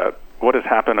argue is that what has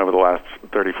happened over the last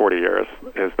 30, 40 years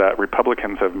is that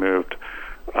Republicans have moved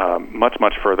much,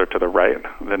 much further to the right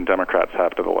than Democrats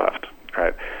have to the left,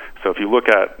 right? So if you look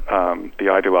at the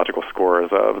ideological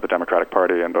scores of the Democratic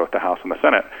Party in both the House and the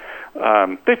Senate,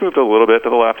 they've moved a little bit to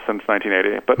the left since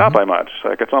 1980, but not by much.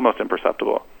 Like, it's almost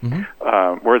imperceptible.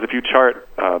 Whereas if you chart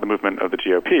the movement of the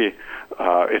GOP,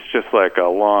 it's just like a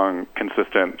long,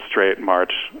 consistent, straight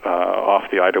march off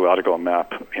the ideological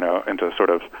map, into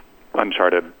sort of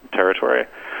uncharted territory.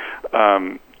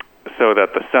 So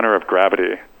that the center of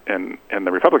gravity in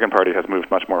the Republican Party has moved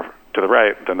much more to the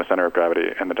right than the center of gravity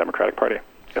in the Democratic Party,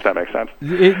 if that makes sense.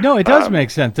 It does make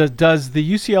sense. Does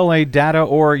the UCLA data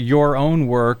or your own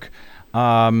work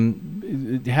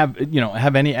have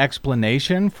any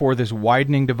explanation for this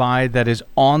widening divide that is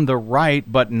on the right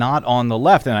but not on the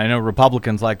left? And I know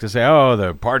Republicans like to say, oh,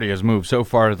 the party has moved so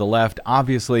far to the left.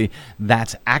 Obviously,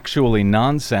 that's actually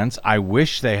nonsense. I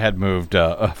wish they had moved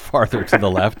farther to the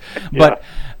left. Yeah.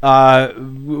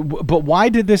 But why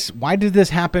did this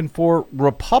happen for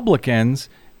Republicans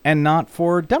and not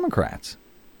for Democrats?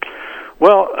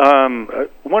 Well,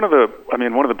 one of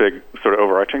the big sort of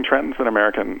overarching trends in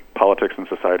American politics and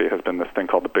society has been this thing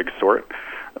called the big sort,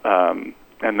 and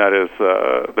that is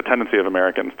the tendency of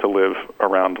Americans to live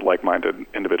around like-minded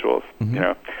individuals. Mm-hmm. You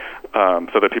know,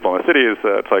 so the people in the cities,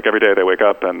 it's like every day they wake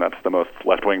up, and that's the most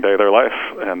left-wing day of their life,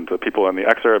 and the people in the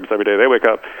exurbs, every day they wake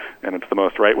up, and it's the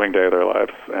most right-wing day of their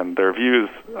lives, and their views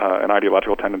and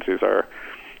ideological tendencies are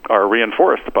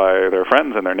reinforced by their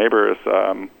friends and their neighbors,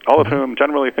 all of whom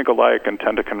generally think alike and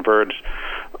tend to converge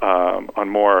on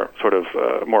more sort of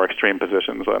more extreme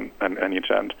positions on each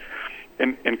end.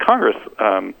 In Congress,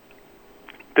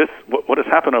 what has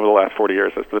happened over the last 40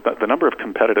 years is that the number of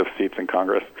competitive seats in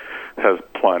Congress has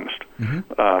plunged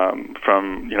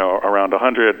from around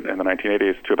 100 in the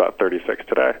 1980s to about 36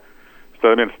 today. So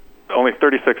that means only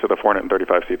 36 of the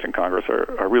 435 seats in Congress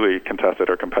are really contested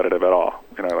or competitive at all.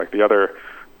 Like the other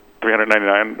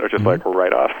 399 are just like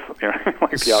write-offs.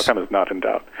 Like the outcome is not in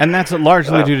doubt. And that's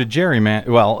largely due to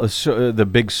gerrymandering. The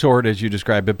big sort, as you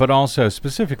described it, but also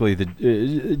specifically the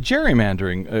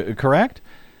gerrymandering. Correct?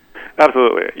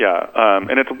 Absolutely, yeah.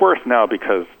 And it's worse now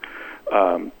because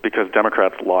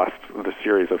Democrats lost the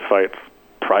series of fights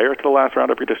prior to the last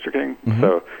round of redistricting. Mm-hmm.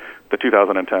 So the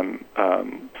 2010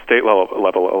 state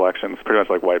level elections pretty much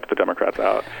like wiped the Democrats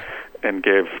out and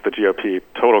gave the GOP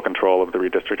total control of the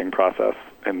redistricting process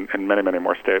in many, many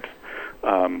more states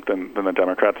than the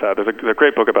Democrats had. There's a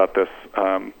great book about this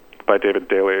by David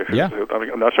Daley.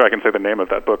 I'm not sure I can say the name of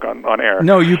that book on air.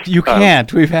 No, you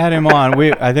can't. We've had him on.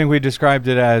 I think we described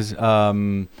it as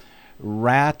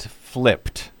Rat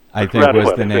Flipped, I think Rat was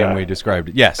Flipped, the name we described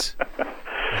it. Yes.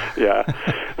 Yeah.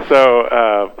 So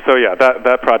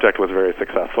that project was very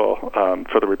successful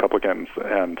for the Republicans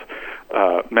and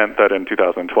meant that in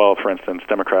 2012, for instance,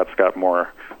 Democrats got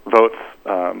more votes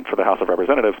for the House of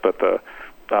Representatives, but the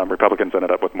Republicans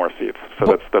ended up with more seats.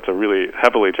 So that's a really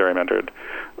heavily gerrymandered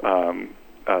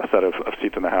set of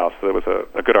seats in the House. So there was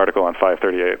a good article on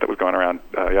 538 that was going around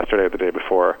yesterday or the day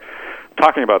before,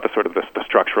 talking about the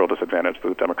structural disadvantage that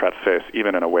the Democrats face,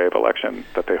 even in a wave election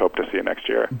that they hope to see next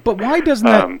year. But why doesn't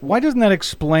that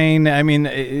explain? I mean,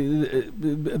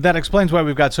 that explains why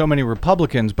we've got so many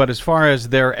Republicans. But as far as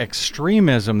their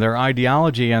extremism, their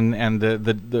ideology, and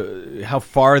the how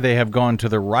far they have gone to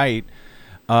the right,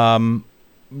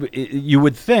 you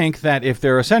would think that if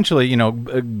they're essentially,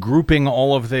 grouping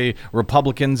all of the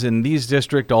Republicans in these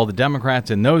districts, all the Democrats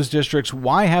in those districts,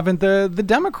 why haven't the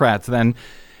Democrats then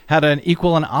had an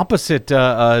equal and opposite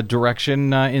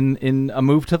direction in a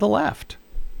move to the left?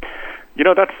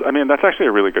 That's actually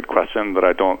a really good question that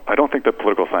I don't think that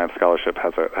political science scholarship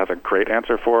has a great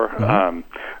answer for.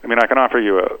 Mm-hmm. I can offer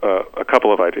you a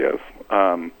couple of ideas.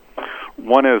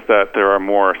 One is that there are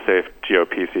more safe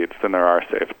GOP seats than there are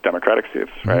safe Democratic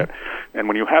seats, right? Mm-hmm. And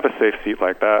when you have a safe seat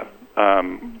like that,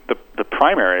 the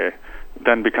primary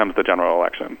then becomes the general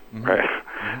election, mm-hmm. right?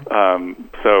 Mm-hmm.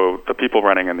 So the people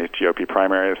running in these GOP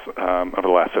primaries over the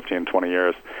last 15, 20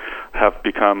 years have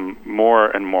become more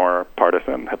and more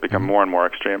partisan, have become more and more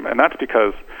extreme. And that's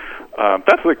because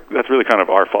that's really kind of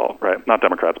our fault, right? Not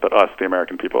Democrats, but us, the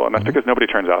American people. And that's because nobody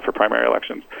turns out for primary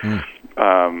elections.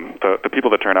 The people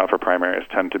that turn out for primaries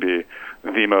tend to be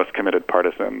the most committed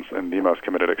partisans and the most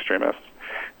committed extremists.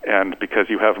 And because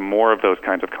you have more of those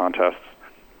kinds of contests,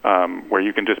 where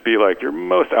you can just be like your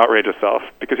most outrageous self,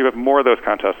 because you have more of those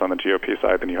contests on the GOP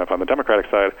side than you have on the Democratic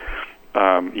side,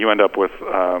 you end up,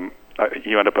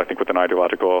 I think, with an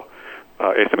ideological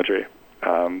asymmetry.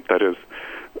 That is,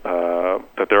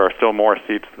 that there are still more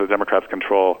seats the Democrats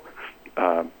control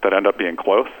that end up being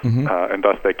close, and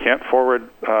thus they can't forward,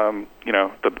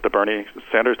 the Bernie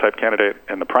Sanders type candidate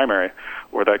in the primary,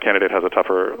 where that candidate has a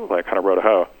tougher, kind of row to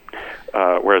hoe.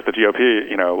 Whereas the GOP,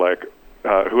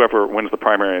 whoever wins the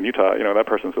primary in Utah, that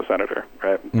person's a senator,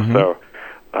 right? Mm-hmm. So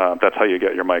that's how you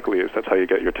get your Mike Lees. That's how you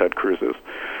get your Ted Cruzes,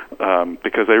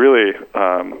 because they're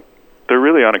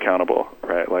really unaccountable,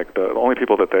 right? Like the only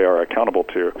people that they are accountable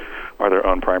to are their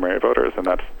own primary voters, and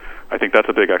I think that's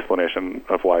a big explanation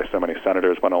of why so many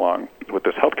senators went along with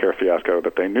this healthcare fiasco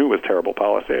that they knew was terrible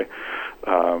policy,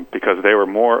 because they were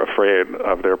more afraid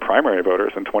of their primary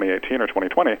voters in 2018 or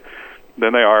 2020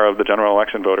 than they are of the general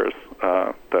election voters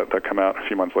that come out a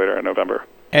few months later in November.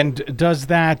 And does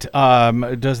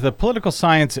the political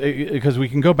science, because we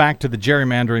can go back to the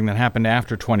gerrymandering that happened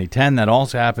after 2010, that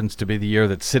also happens to be the year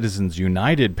that Citizens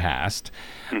United passed.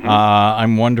 Mm-hmm.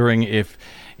 I'm wondering if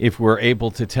we're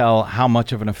able to tell how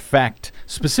much of an effect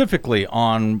specifically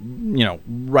on,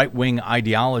 right-wing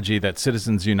ideology that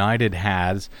Citizens United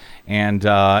has, and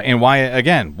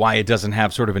why it doesn't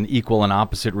have sort of an equal and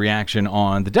opposite reaction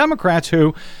on the Democrats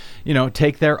who,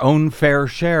 take their own fair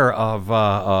share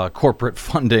of corporate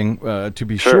funding, to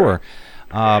be sure.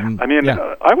 I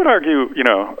would argue,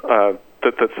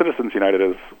 that Citizens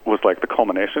United was like the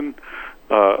culmination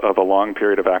of a long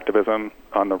period of activism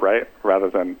on the right, rather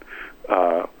than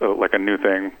like a new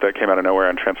thing that came out of nowhere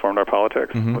and transformed our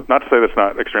politics. Mm-hmm. Not to say that's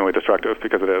not extremely destructive,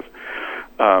 because it is.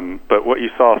 But what you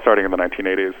saw starting in the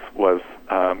 1980s was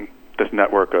this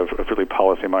network of really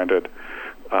policy-minded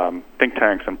think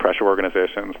tanks and pressure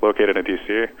organizations located in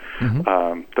D.C.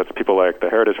 Mm-hmm. That's people like the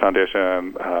Heritage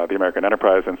Foundation, the American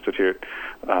Enterprise Institute,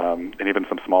 and even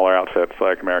some smaller outfits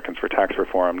like Americans for Tax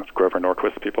Reform, Grover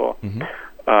Norquist people.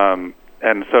 Mm-hmm.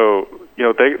 And so,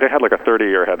 they had like a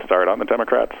 30-year head start on the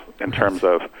Democrats in terms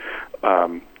of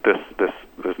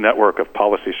this network of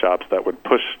policy shops that would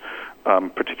push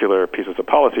particular pieces of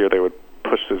policy, or they would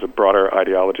push these broader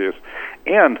ideologies,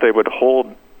 and they would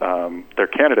hold their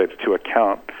candidates to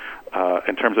account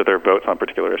in terms of their votes on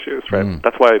particular issues, right? Mm.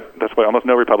 That's why almost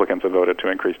no Republicans have voted to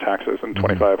increase taxes in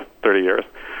 25, 30 years,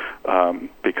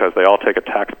 because they all take a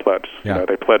tax pledge. Yeah.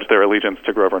 They pledge their allegiance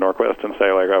to Grover Norquist and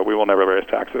say, like, oh, we will never raise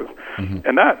taxes. Mm-hmm.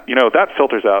 And that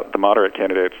filters out the moderate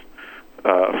candidates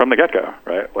from the get-go,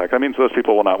 right? Like, that means those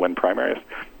people will not win primaries.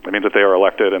 It means if they are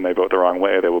elected and they vote the wrong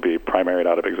way, they will be primaried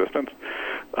out of existence.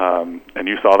 And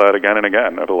you saw that again and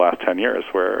again over the last 10 years,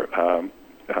 where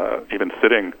even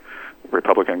sitting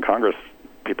Republican Congress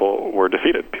people were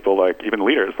defeated. People like, even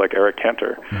leaders like Eric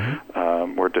Cantor,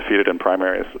 mm-hmm. Were defeated in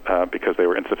primaries because they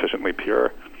were insufficiently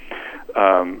pure.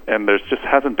 And there's just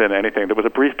hasn't been anything. There was a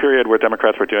brief period where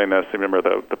Democrats were doing this. Remember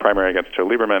the primary against Joe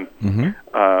Lieberman, mm-hmm.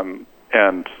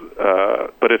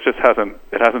 But it just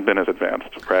hasn't been as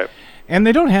advanced, right? And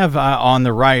they don't have on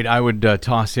the right. I would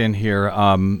toss in here,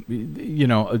 on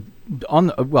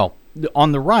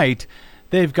the right,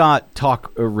 they've got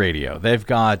talk radio. They've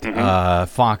got mm-hmm.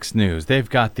 Fox News. They've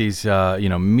got these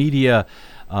media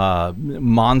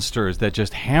monsters that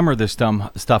just hammer this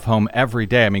stuff home every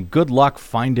day. I mean, good luck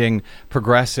finding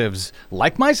progressives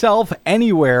like myself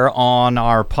anywhere on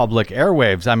our public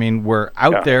airwaves. I mean, we're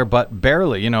out there, but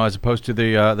barely, as opposed to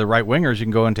the right wingers. You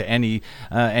can go into any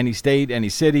state, any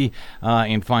city,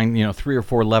 and find, 3 or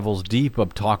 4 levels deep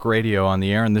of talk radio on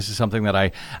the air. And this is something that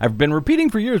I've been repeating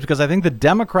for years, because I think the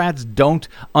Democrats don't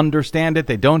understand it.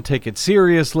 They don't take it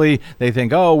seriously. They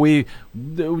think, oh, we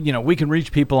can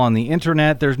reach people on the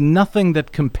internet. There's nothing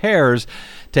that compares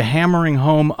to hammering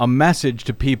home a message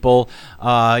to people,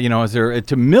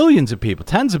 to millions of people,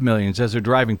 tens of millions, as they're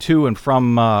driving to and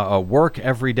from work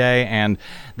every day. And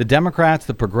the Democrats,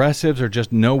 the progressives, are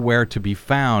just nowhere to be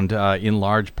found, in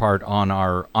large part on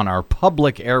our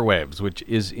public airwaves, which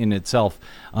is in itself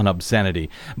an obscenity.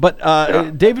 But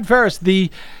David Faris,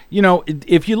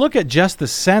 if you look at just the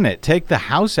Senate, take the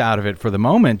House out of it for the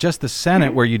moment, just the Senate,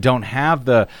 mm-hmm. where you don't have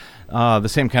the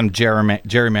same kind of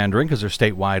gerrymandering because they're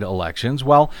statewide elections.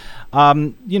 Well,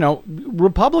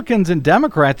 Republicans and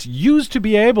Democrats used to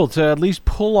be able to at least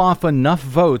pull off enough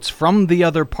votes from the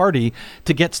other party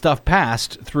to get stuff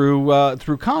passed through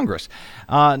Congress.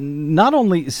 Not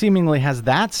only seemingly has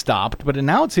that stopped, but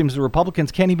now it seems the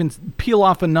Republicans can't even peel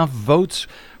off enough votes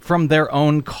from their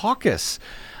own caucus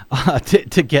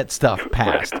to get stuff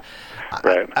passed.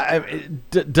 Right.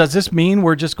 Does this mean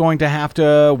we're just going to have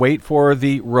to wait for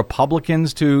the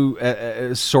Republicans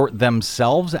to sort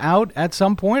themselves out at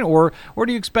some point, or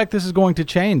do you expect this is going to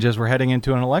change as we're heading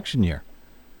into an election year?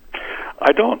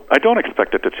 I don't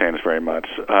expect it to change very much.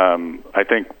 I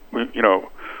think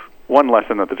one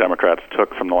lesson that the Democrats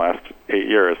took from the last 8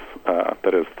 years,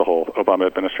 that is the whole Obama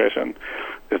administration,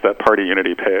 is that party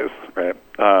unity pays, right?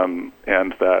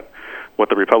 And that what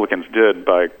the Republicans did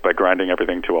by grinding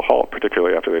everything to a halt,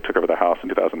 particularly after they took over the House in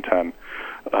 2010,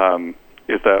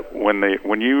 is that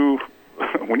when you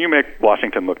make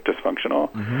Washington look dysfunctional,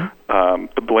 mm-hmm.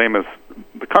 The blame is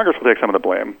the Congress will take some of the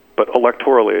blame, but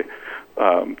electorally,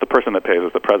 the person that pays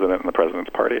is the president and the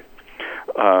president's party.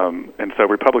 And so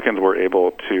Republicans were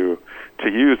able to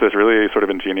use this really sort of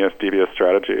ingenious, devious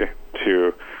strategy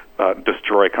to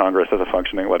destroy Congress as a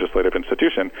functioning legislative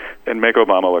institution and make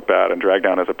Obama look bad and drag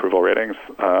down his approval ratings,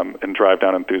 and drive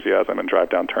down enthusiasm and drive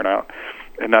down turnout.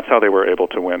 and that's how they were able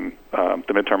to win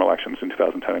the midterm elections in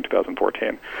 2010 and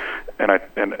 2014.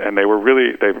 And they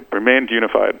remained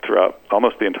unified throughout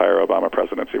almost the entire Obama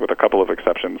presidency, with a couple of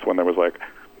exceptions when there was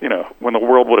when the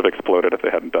world would have exploded if they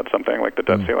hadn't done something like the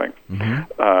debt ceiling.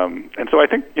 And so I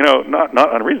think,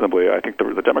 not unreasonably, I think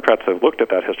the Democrats have looked at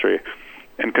that history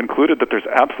and concluded that there's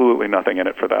absolutely nothing in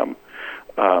it for them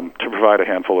to provide a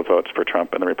handful of votes for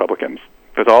Trump and the Republicans,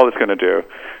 because all it's going to do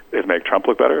is make Trump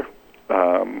look better,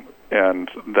 and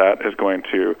that is going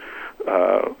to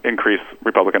increase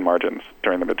Republican margins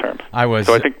during the midterms.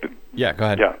 So I think yeah, go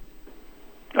ahead. Yeah,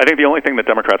 I think the only thing that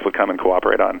Democrats would come and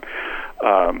cooperate on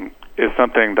is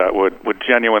something that would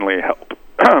genuinely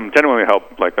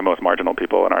help like the most marginal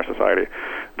people in our society.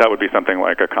 That would be something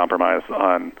like a compromise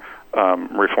on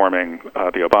reforming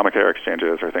the Obamacare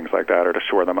exchanges or things like that, or to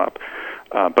shore them up.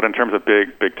 But in terms of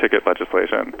big ticket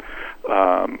legislation,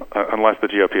 unless the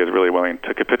GOP is really willing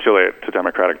to capitulate to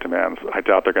Democratic demands, I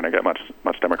doubt they're going to get much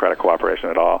Democratic cooperation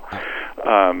at all.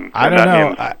 I don't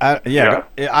know.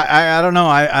 I don't know.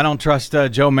 I don't trust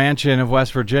Joe Manchin of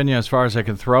West Virginia as far as I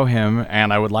can throw him,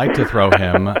 and I would like to throw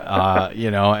him.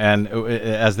 And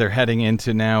as they're heading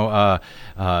into now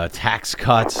tax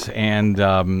cuts and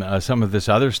some of this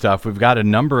other stuff, we've got a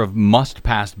number of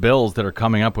must-pass bills that are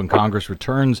coming up when Congress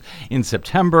returns in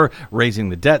September, raising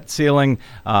the debt ceiling,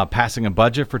 passing a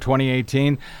budget for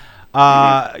 2018.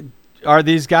 Are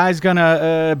these guys going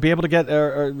to be able to get,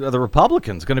 are the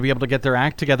Republicans going to be able to get their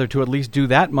act together to at least do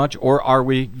that much, or are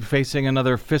we facing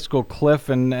another fiscal cliff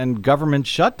and government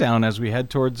shutdown as we head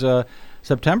towards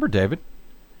September, David?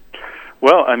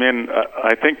 Well, I mean,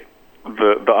 I think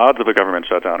the odds of a government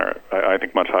shutdown are, I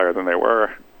think, much higher than they were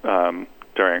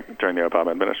during the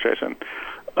Obama administration.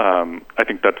 I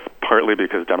think that's partly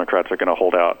because Democrats are going to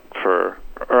hold out for,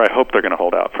 or I hope they're going to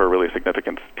hold out for really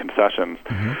significant concessions,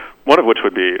 one of which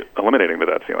would be eliminating the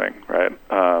debt ceiling, right?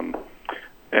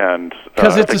 And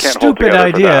because it's a stupid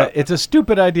idea. It's a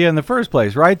stupid idea in the first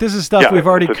place, right? This is stuff we've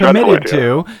already committed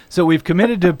to. So we've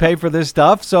committed to pay for this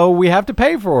stuff, so we have to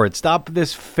pay for it. Stop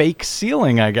this fake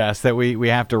ceiling, I guess, that we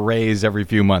have to raise every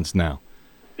few months now.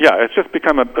 Yeah, it's just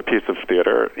become a piece of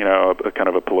theater, a kind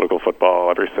of a political football.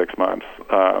 Every 6 months,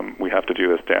 we have to do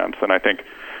this dance, and I think,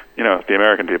 the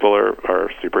American people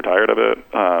are super tired of it.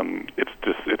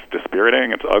 It's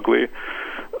dispiriting, it's ugly,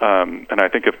 and I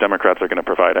think if Democrats are going to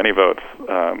provide any votes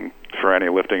for any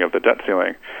lifting of the debt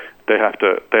ceiling, they have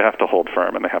to hold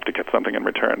firm, and they have to get something in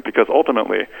return, because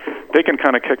ultimately they can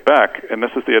kind of kick back, and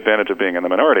this is the advantage of being in the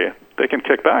minority. They can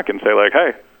kick back and say, like,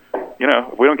 hey,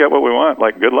 if we don't get what we want,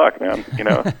 like, good luck, man,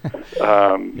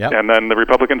 And then the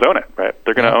Republicans own it, right?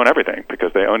 They're going to own everything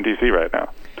because they own D.C. right now.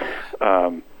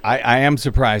 I am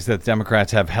surprised that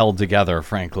Democrats have held together,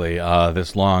 frankly,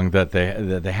 this long, that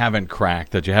they haven't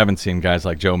cracked, that you haven't seen guys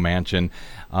like Joe Manchin,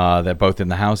 that both in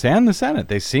the House and the Senate,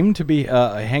 they seem to be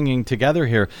hanging together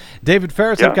here. David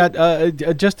Faris, I've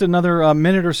got just another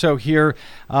minute or so here,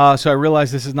 so I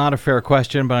realize this is not a fair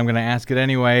question, but I'm going to ask it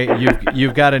anyway.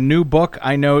 You've got a new book,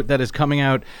 I note, that is coming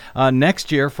out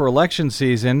next year for election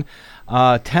season,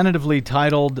 tentatively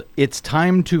titled "It's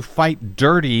Time to Fight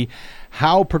Dirty: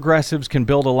 How Progressives Can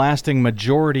Build a Lasting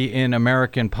Majority in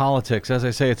American Politics." As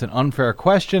I say, it's an unfair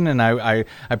question, and I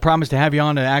promise to have you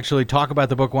on to actually talk about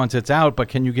the book once it's out, but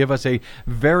can you give us a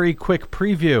very quick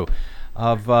preview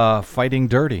of Fighting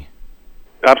Dirty?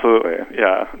 Absolutely,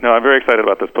 yeah. No, I'm very excited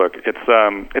about this book.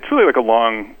 It's really like a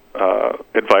long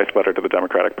advice letter to the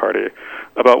Democratic Party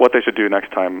about what they should do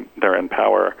next time they're in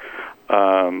power,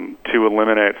 to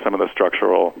eliminate some of the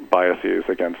structural biases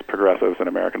against progressives in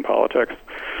American politics.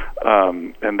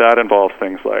 And that involves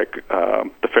things like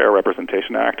the Fair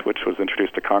Representation Act, which was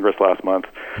introduced to Congress last month,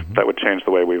 that would change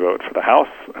the way we vote for the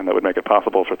House, and that would make it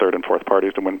possible for third and fourth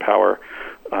parties to win power.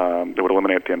 It would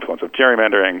eliminate the influence of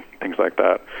gerrymandering, things like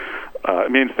that.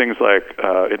 It means things like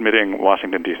admitting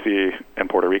Washington, D.C. and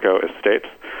Puerto Rico as states,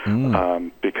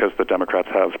 because the Democrats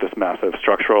have this massive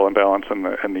structural imbalance in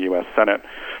the U.S. Senate,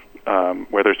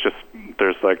 where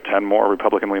there's like 10 more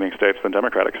Republican-leaning states than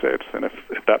Democratic states. And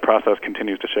if that process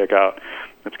continues to shake out,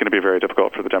 it's going to be very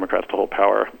difficult for the Democrats to hold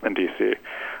power in D.C.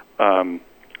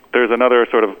 There's another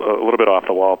sort of a little bit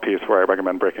off-the-wall piece where I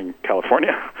recommend breaking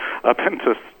California up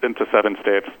into 7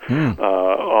 states,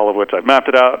 all of which I've mapped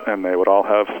it out, and they would all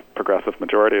have progressive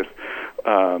majorities.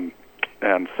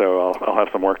 and so I'll have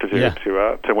some work to do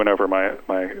to win over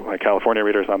my California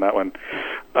readers on that one.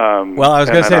 Well, I was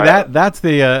going to say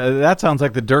that sounds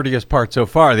like the dirtiest part so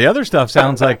far. The other stuff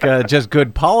sounds like just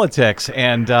good politics,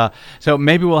 and so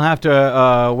maybe we'll have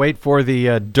to wait for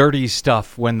the dirty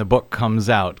stuff when the book comes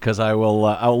out, because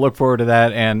I'll look forward to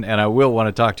that, and I will want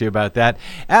to talk to you about that,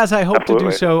 as I hope to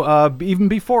do so even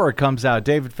before it comes out.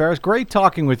 David Faris, great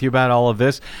talking with you about all of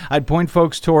this. I'd point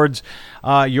folks towards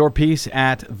your piece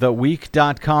at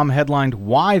theweek.com, headlined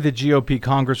 "Why the GOP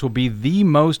Congress Will Be the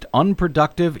Most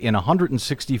Unproductive in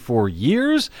 164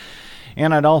 Years."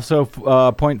 And I'd also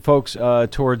point folks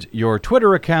towards your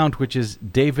Twitter account, which is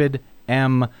David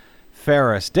M.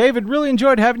 Faris. David, really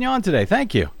enjoyed having you on today.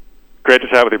 Thank you. Great to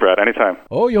chat with you, Brad. Anytime.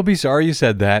 Oh, you'll be sorry you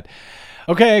said that.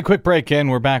 Okay, quick break in.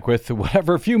 We're back with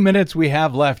whatever few minutes we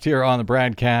have left here on the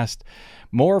BradCast.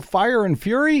 More fire and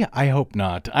fury? I hope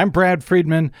not. I'm Brad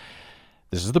Friedman.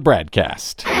 This is the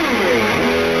BradCast.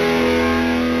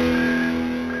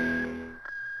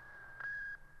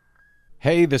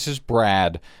 Hey, this is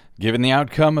Brad. Given the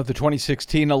outcome of the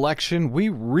 2016 election, we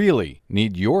really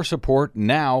need your support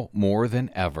now more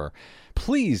than ever.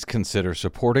 Please consider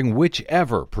supporting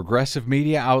whichever progressive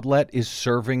media outlet is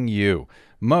serving you.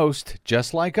 Most,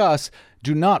 just like us,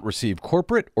 do not receive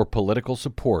corporate or political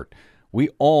support. We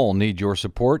all need your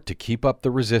support to keep up the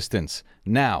resistance,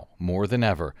 now more than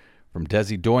ever. From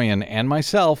Desi Doyen and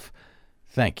myself,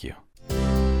 thank you.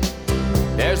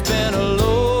 There's been a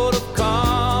load of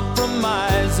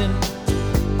compromising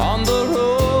on the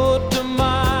road to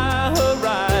my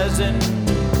horizon,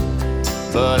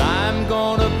 but I'm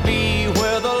gonna be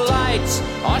where the lights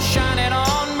are shining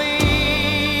on me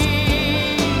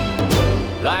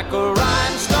like a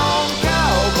rhinestone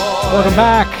cowboy. Welcome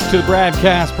back to the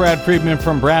BradCast. Brad Friedman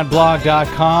from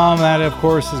BradBlog.com. That, of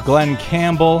course, is Glenn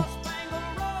Campbell,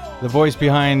 the voice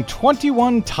behind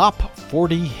 21 top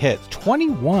 40 hits.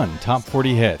 21 top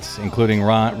 40 hits, including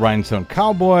Rhinestone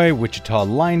Cowboy, Wichita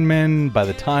Lineman, By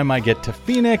the Time I Get to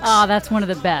Phoenix. Oh, that's one of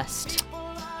the best.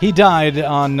 He died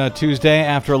on Tuesday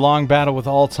after a long battle with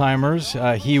Alzheimer's.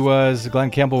 Glenn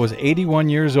Campbell was 81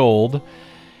 years old.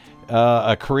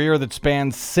 A career that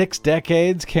spanned 6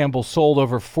 decades. Campbell sold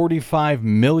over 45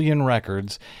 million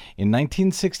records. In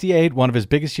 1968, one of his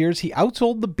biggest years, he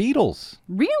outsold the Beatles.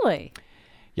 Really?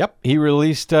 Yep, he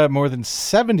released more than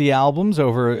 70 albums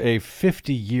over a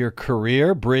 50-year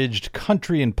career, bridged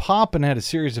country and pop, and had a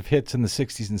series of hits in the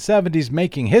 60s and 70s,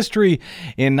 making history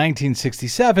in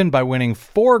 1967 by winning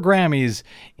 4 Grammys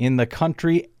in the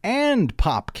country and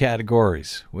pop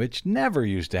categories, which never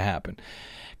used to happen.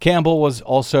 Campbell was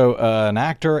also an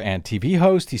actor and TV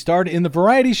host. He starred in the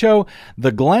variety show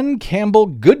The Glenn Campbell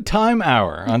Good Time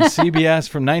Hour on CBS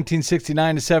from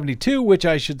 1969 to 72, which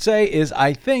I should say is,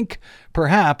 I think,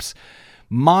 perhaps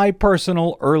my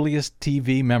personal earliest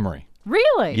TV memory.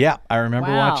 Really? Yeah, I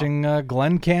remember watching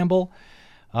Glenn Campbell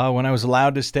when I was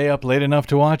allowed to stay up late enough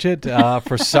to watch it.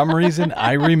 For some reason,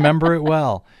 I remember it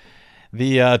well.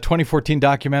 The 2014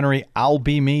 documentary I'll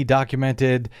Be Me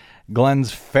documented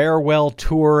Glenn's farewell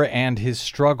tour and his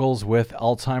struggles with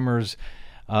Alzheimer's,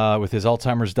 with his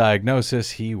Alzheimer's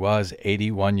diagnosis. He was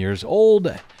 81 years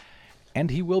old, and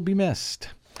he will be missed.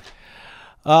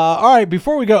 All right,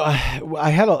 before we go,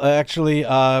 I had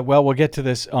we'll get to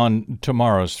this on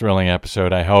tomorrow's thrilling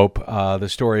episode, I hope. The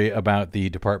story about the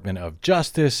Department of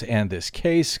Justice and this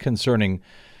case concerning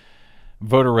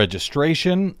voter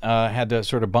registration. Had to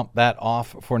sort of bump that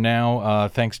off for now,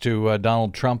 thanks to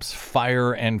Donald Trump's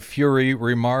fire and fury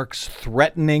remarks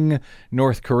threatening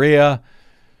North Korea.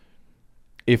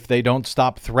 If they don't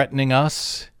stop threatening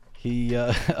us,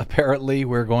 apparently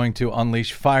we're going to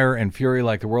unleash fire and fury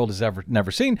like the world has never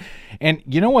seen. And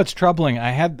you know what's troubling?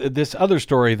 I had this other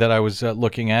story that I was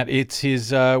looking at. It's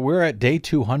his, we're at day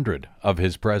 200 of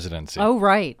his presidency. Oh,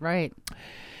 right.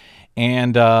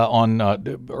 And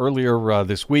earlier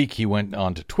this week, he went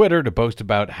on to Twitter to boast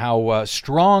about how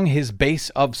strong his base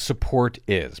of support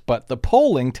is. But the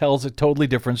polling tells a totally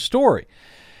different story.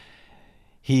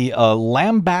 He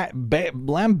lambasted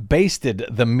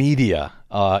the media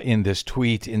in this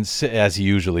tweet, as he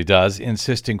usually does,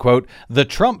 insisting, quote, "The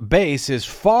Trump base is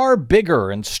far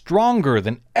bigger and stronger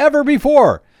than ever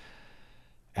before."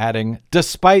 Adding,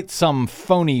 despite some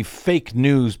phony fake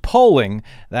news polling,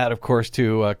 that, of course,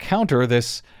 to counter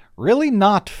this really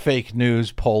not fake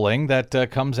news polling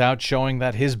that comes out showing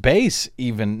that his base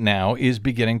even now is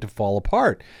beginning to fall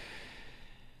apart.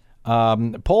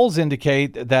 Polls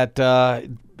indicate that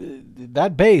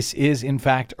that base is, in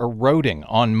fact, eroding.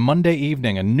 On Monday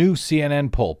evening, a new CNN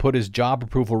poll put his job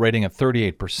approval rating at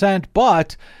 38%,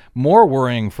 but more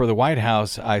worrying for the White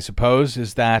House, I suppose,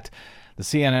 is that the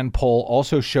The CNN poll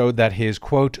also showed that his,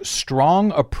 quote,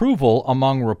 strong approval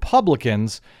among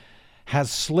Republicans has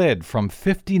slid from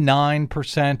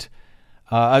 59%,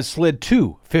 slid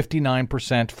to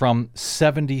 59% from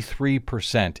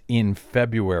 73% in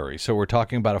February. So we're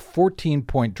talking about a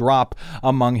 14-point drop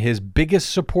among his biggest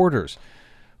supporters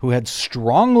who had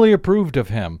strongly approved of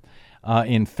him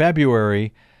in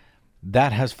February.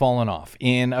 That has fallen off.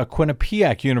 In a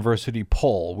Quinnipiac University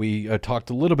poll, we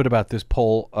talked a little bit about this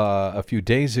poll a few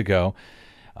days ago,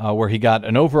 where he got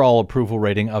an overall approval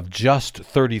rating of just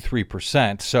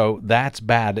 33%. So that's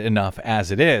bad enough as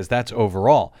it is. That's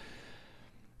overall.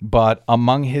 But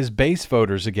among his base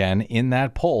voters, again, in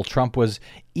that poll, Trump was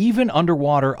even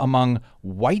underwater among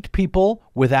white people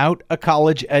without a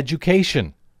college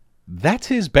education. That's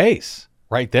his base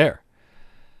right there.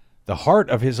 The heart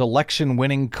of his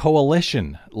election-winning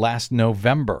coalition last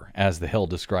November, as The Hill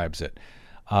describes it.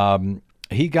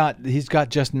 He's got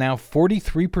just now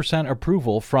 43%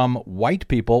 approval from white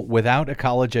people without a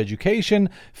college education,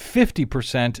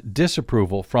 50%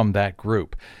 disapproval from that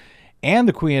group. And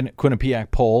the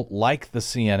Quinnipiac poll, like the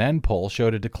CNN poll,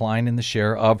 showed a decline in the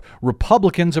share of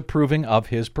Republicans approving of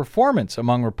his performance.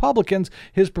 Among Republicans,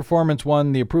 his performance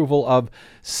won the approval of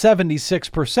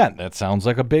 76%. That sounds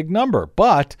like a big number,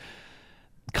 but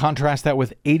contrast that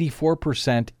with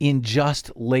 84% in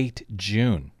just late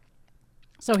June.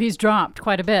 So he's dropped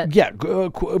quite a bit. Yeah,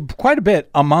 quite a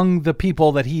bit among the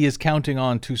people that he is counting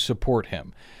on to support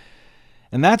him.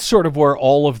 And that's sort of where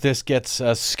all of this gets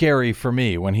scary for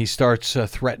me, when he starts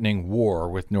threatening war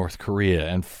with North Korea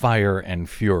and fire and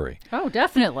fury. Oh,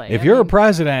 definitely. If you're a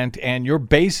president and your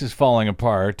base is falling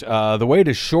apart, the way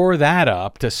to shore that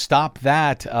up, to stop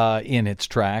that in its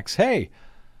tracks, hey,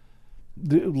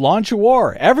 launch a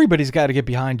war. Everybody's got to get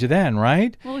behind you then,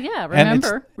 right? Well, yeah.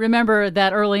 Remember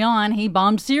that early on he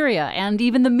bombed Syria, and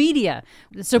even the media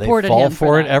supported him. They fall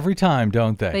for it every time,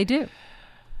 don't they? They do.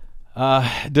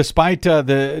 Despite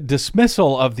the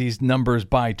dismissal of these numbers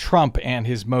by Trump and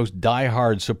his most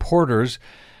diehard supporters,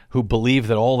 who believe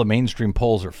that all the mainstream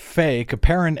polls are fake,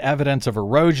 apparent evidence of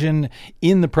erosion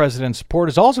in the president's support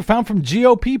is also found from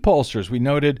GOP pollsters. We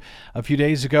noted a few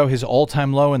days ago his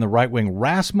all-time low in the right-wing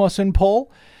Rasmussen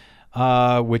poll,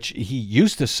 which he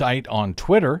used to cite on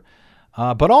Twitter.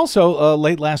 But also,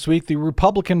 late last week, the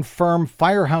Republican firm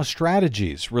Firehouse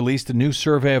Strategies released a new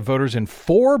survey of voters in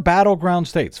 4 battleground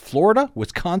states, Florida,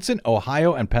 Wisconsin,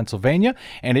 Ohio, and Pennsylvania,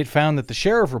 and it found that the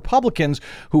share of Republicans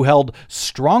who held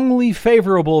strongly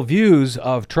favorable views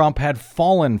of Trump had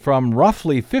fallen from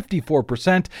roughly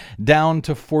 54% down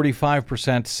to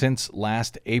 45% since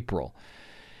last April.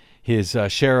 His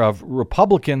share of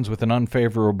Republicans with an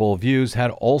unfavorable views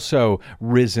had also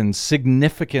risen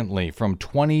significantly from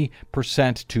 20%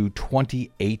 to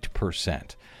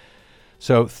 28%.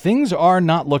 So things are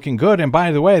not looking good. And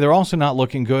by the way, they're also not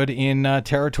looking good in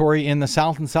territory in the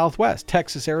South and Southwest,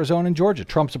 Texas, Arizona, and Georgia.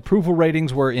 Trump's approval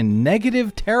ratings were in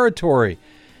negative territory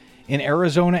in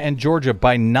Arizona and Georgia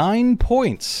by 9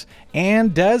 points.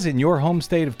 And Des, in your home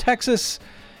state of Texas,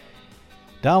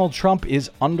 Donald Trump is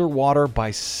underwater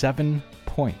by 7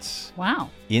 points.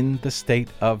 Wow. In the state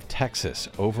of Texas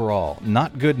overall.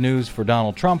 Not good news for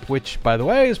Donald Trump, which, by the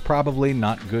way, is probably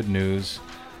not good news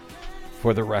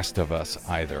for the rest of us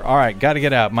either. All right, got to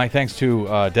get out. My thanks to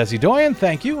Desi Doyen,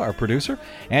 thank you, our producer,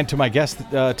 and to my guest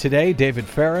today, David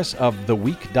Faris of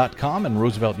theweek.com and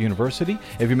Roosevelt University.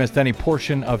 If you missed any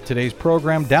portion of today's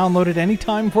program, download it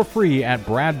anytime for free at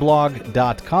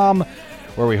bradblog.com,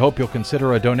 where we hope you'll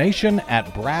consider a donation at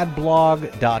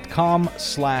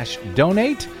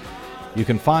bradblog.com/donate. You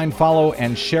can find, follow,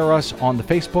 and share us on the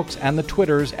Facebooks and the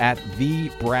Twitters at The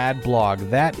Brad Blog.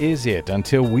 That is it.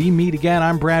 Until we meet again,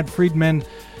 I'm Brad Friedman.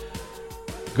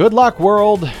 Good luck,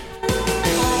 world.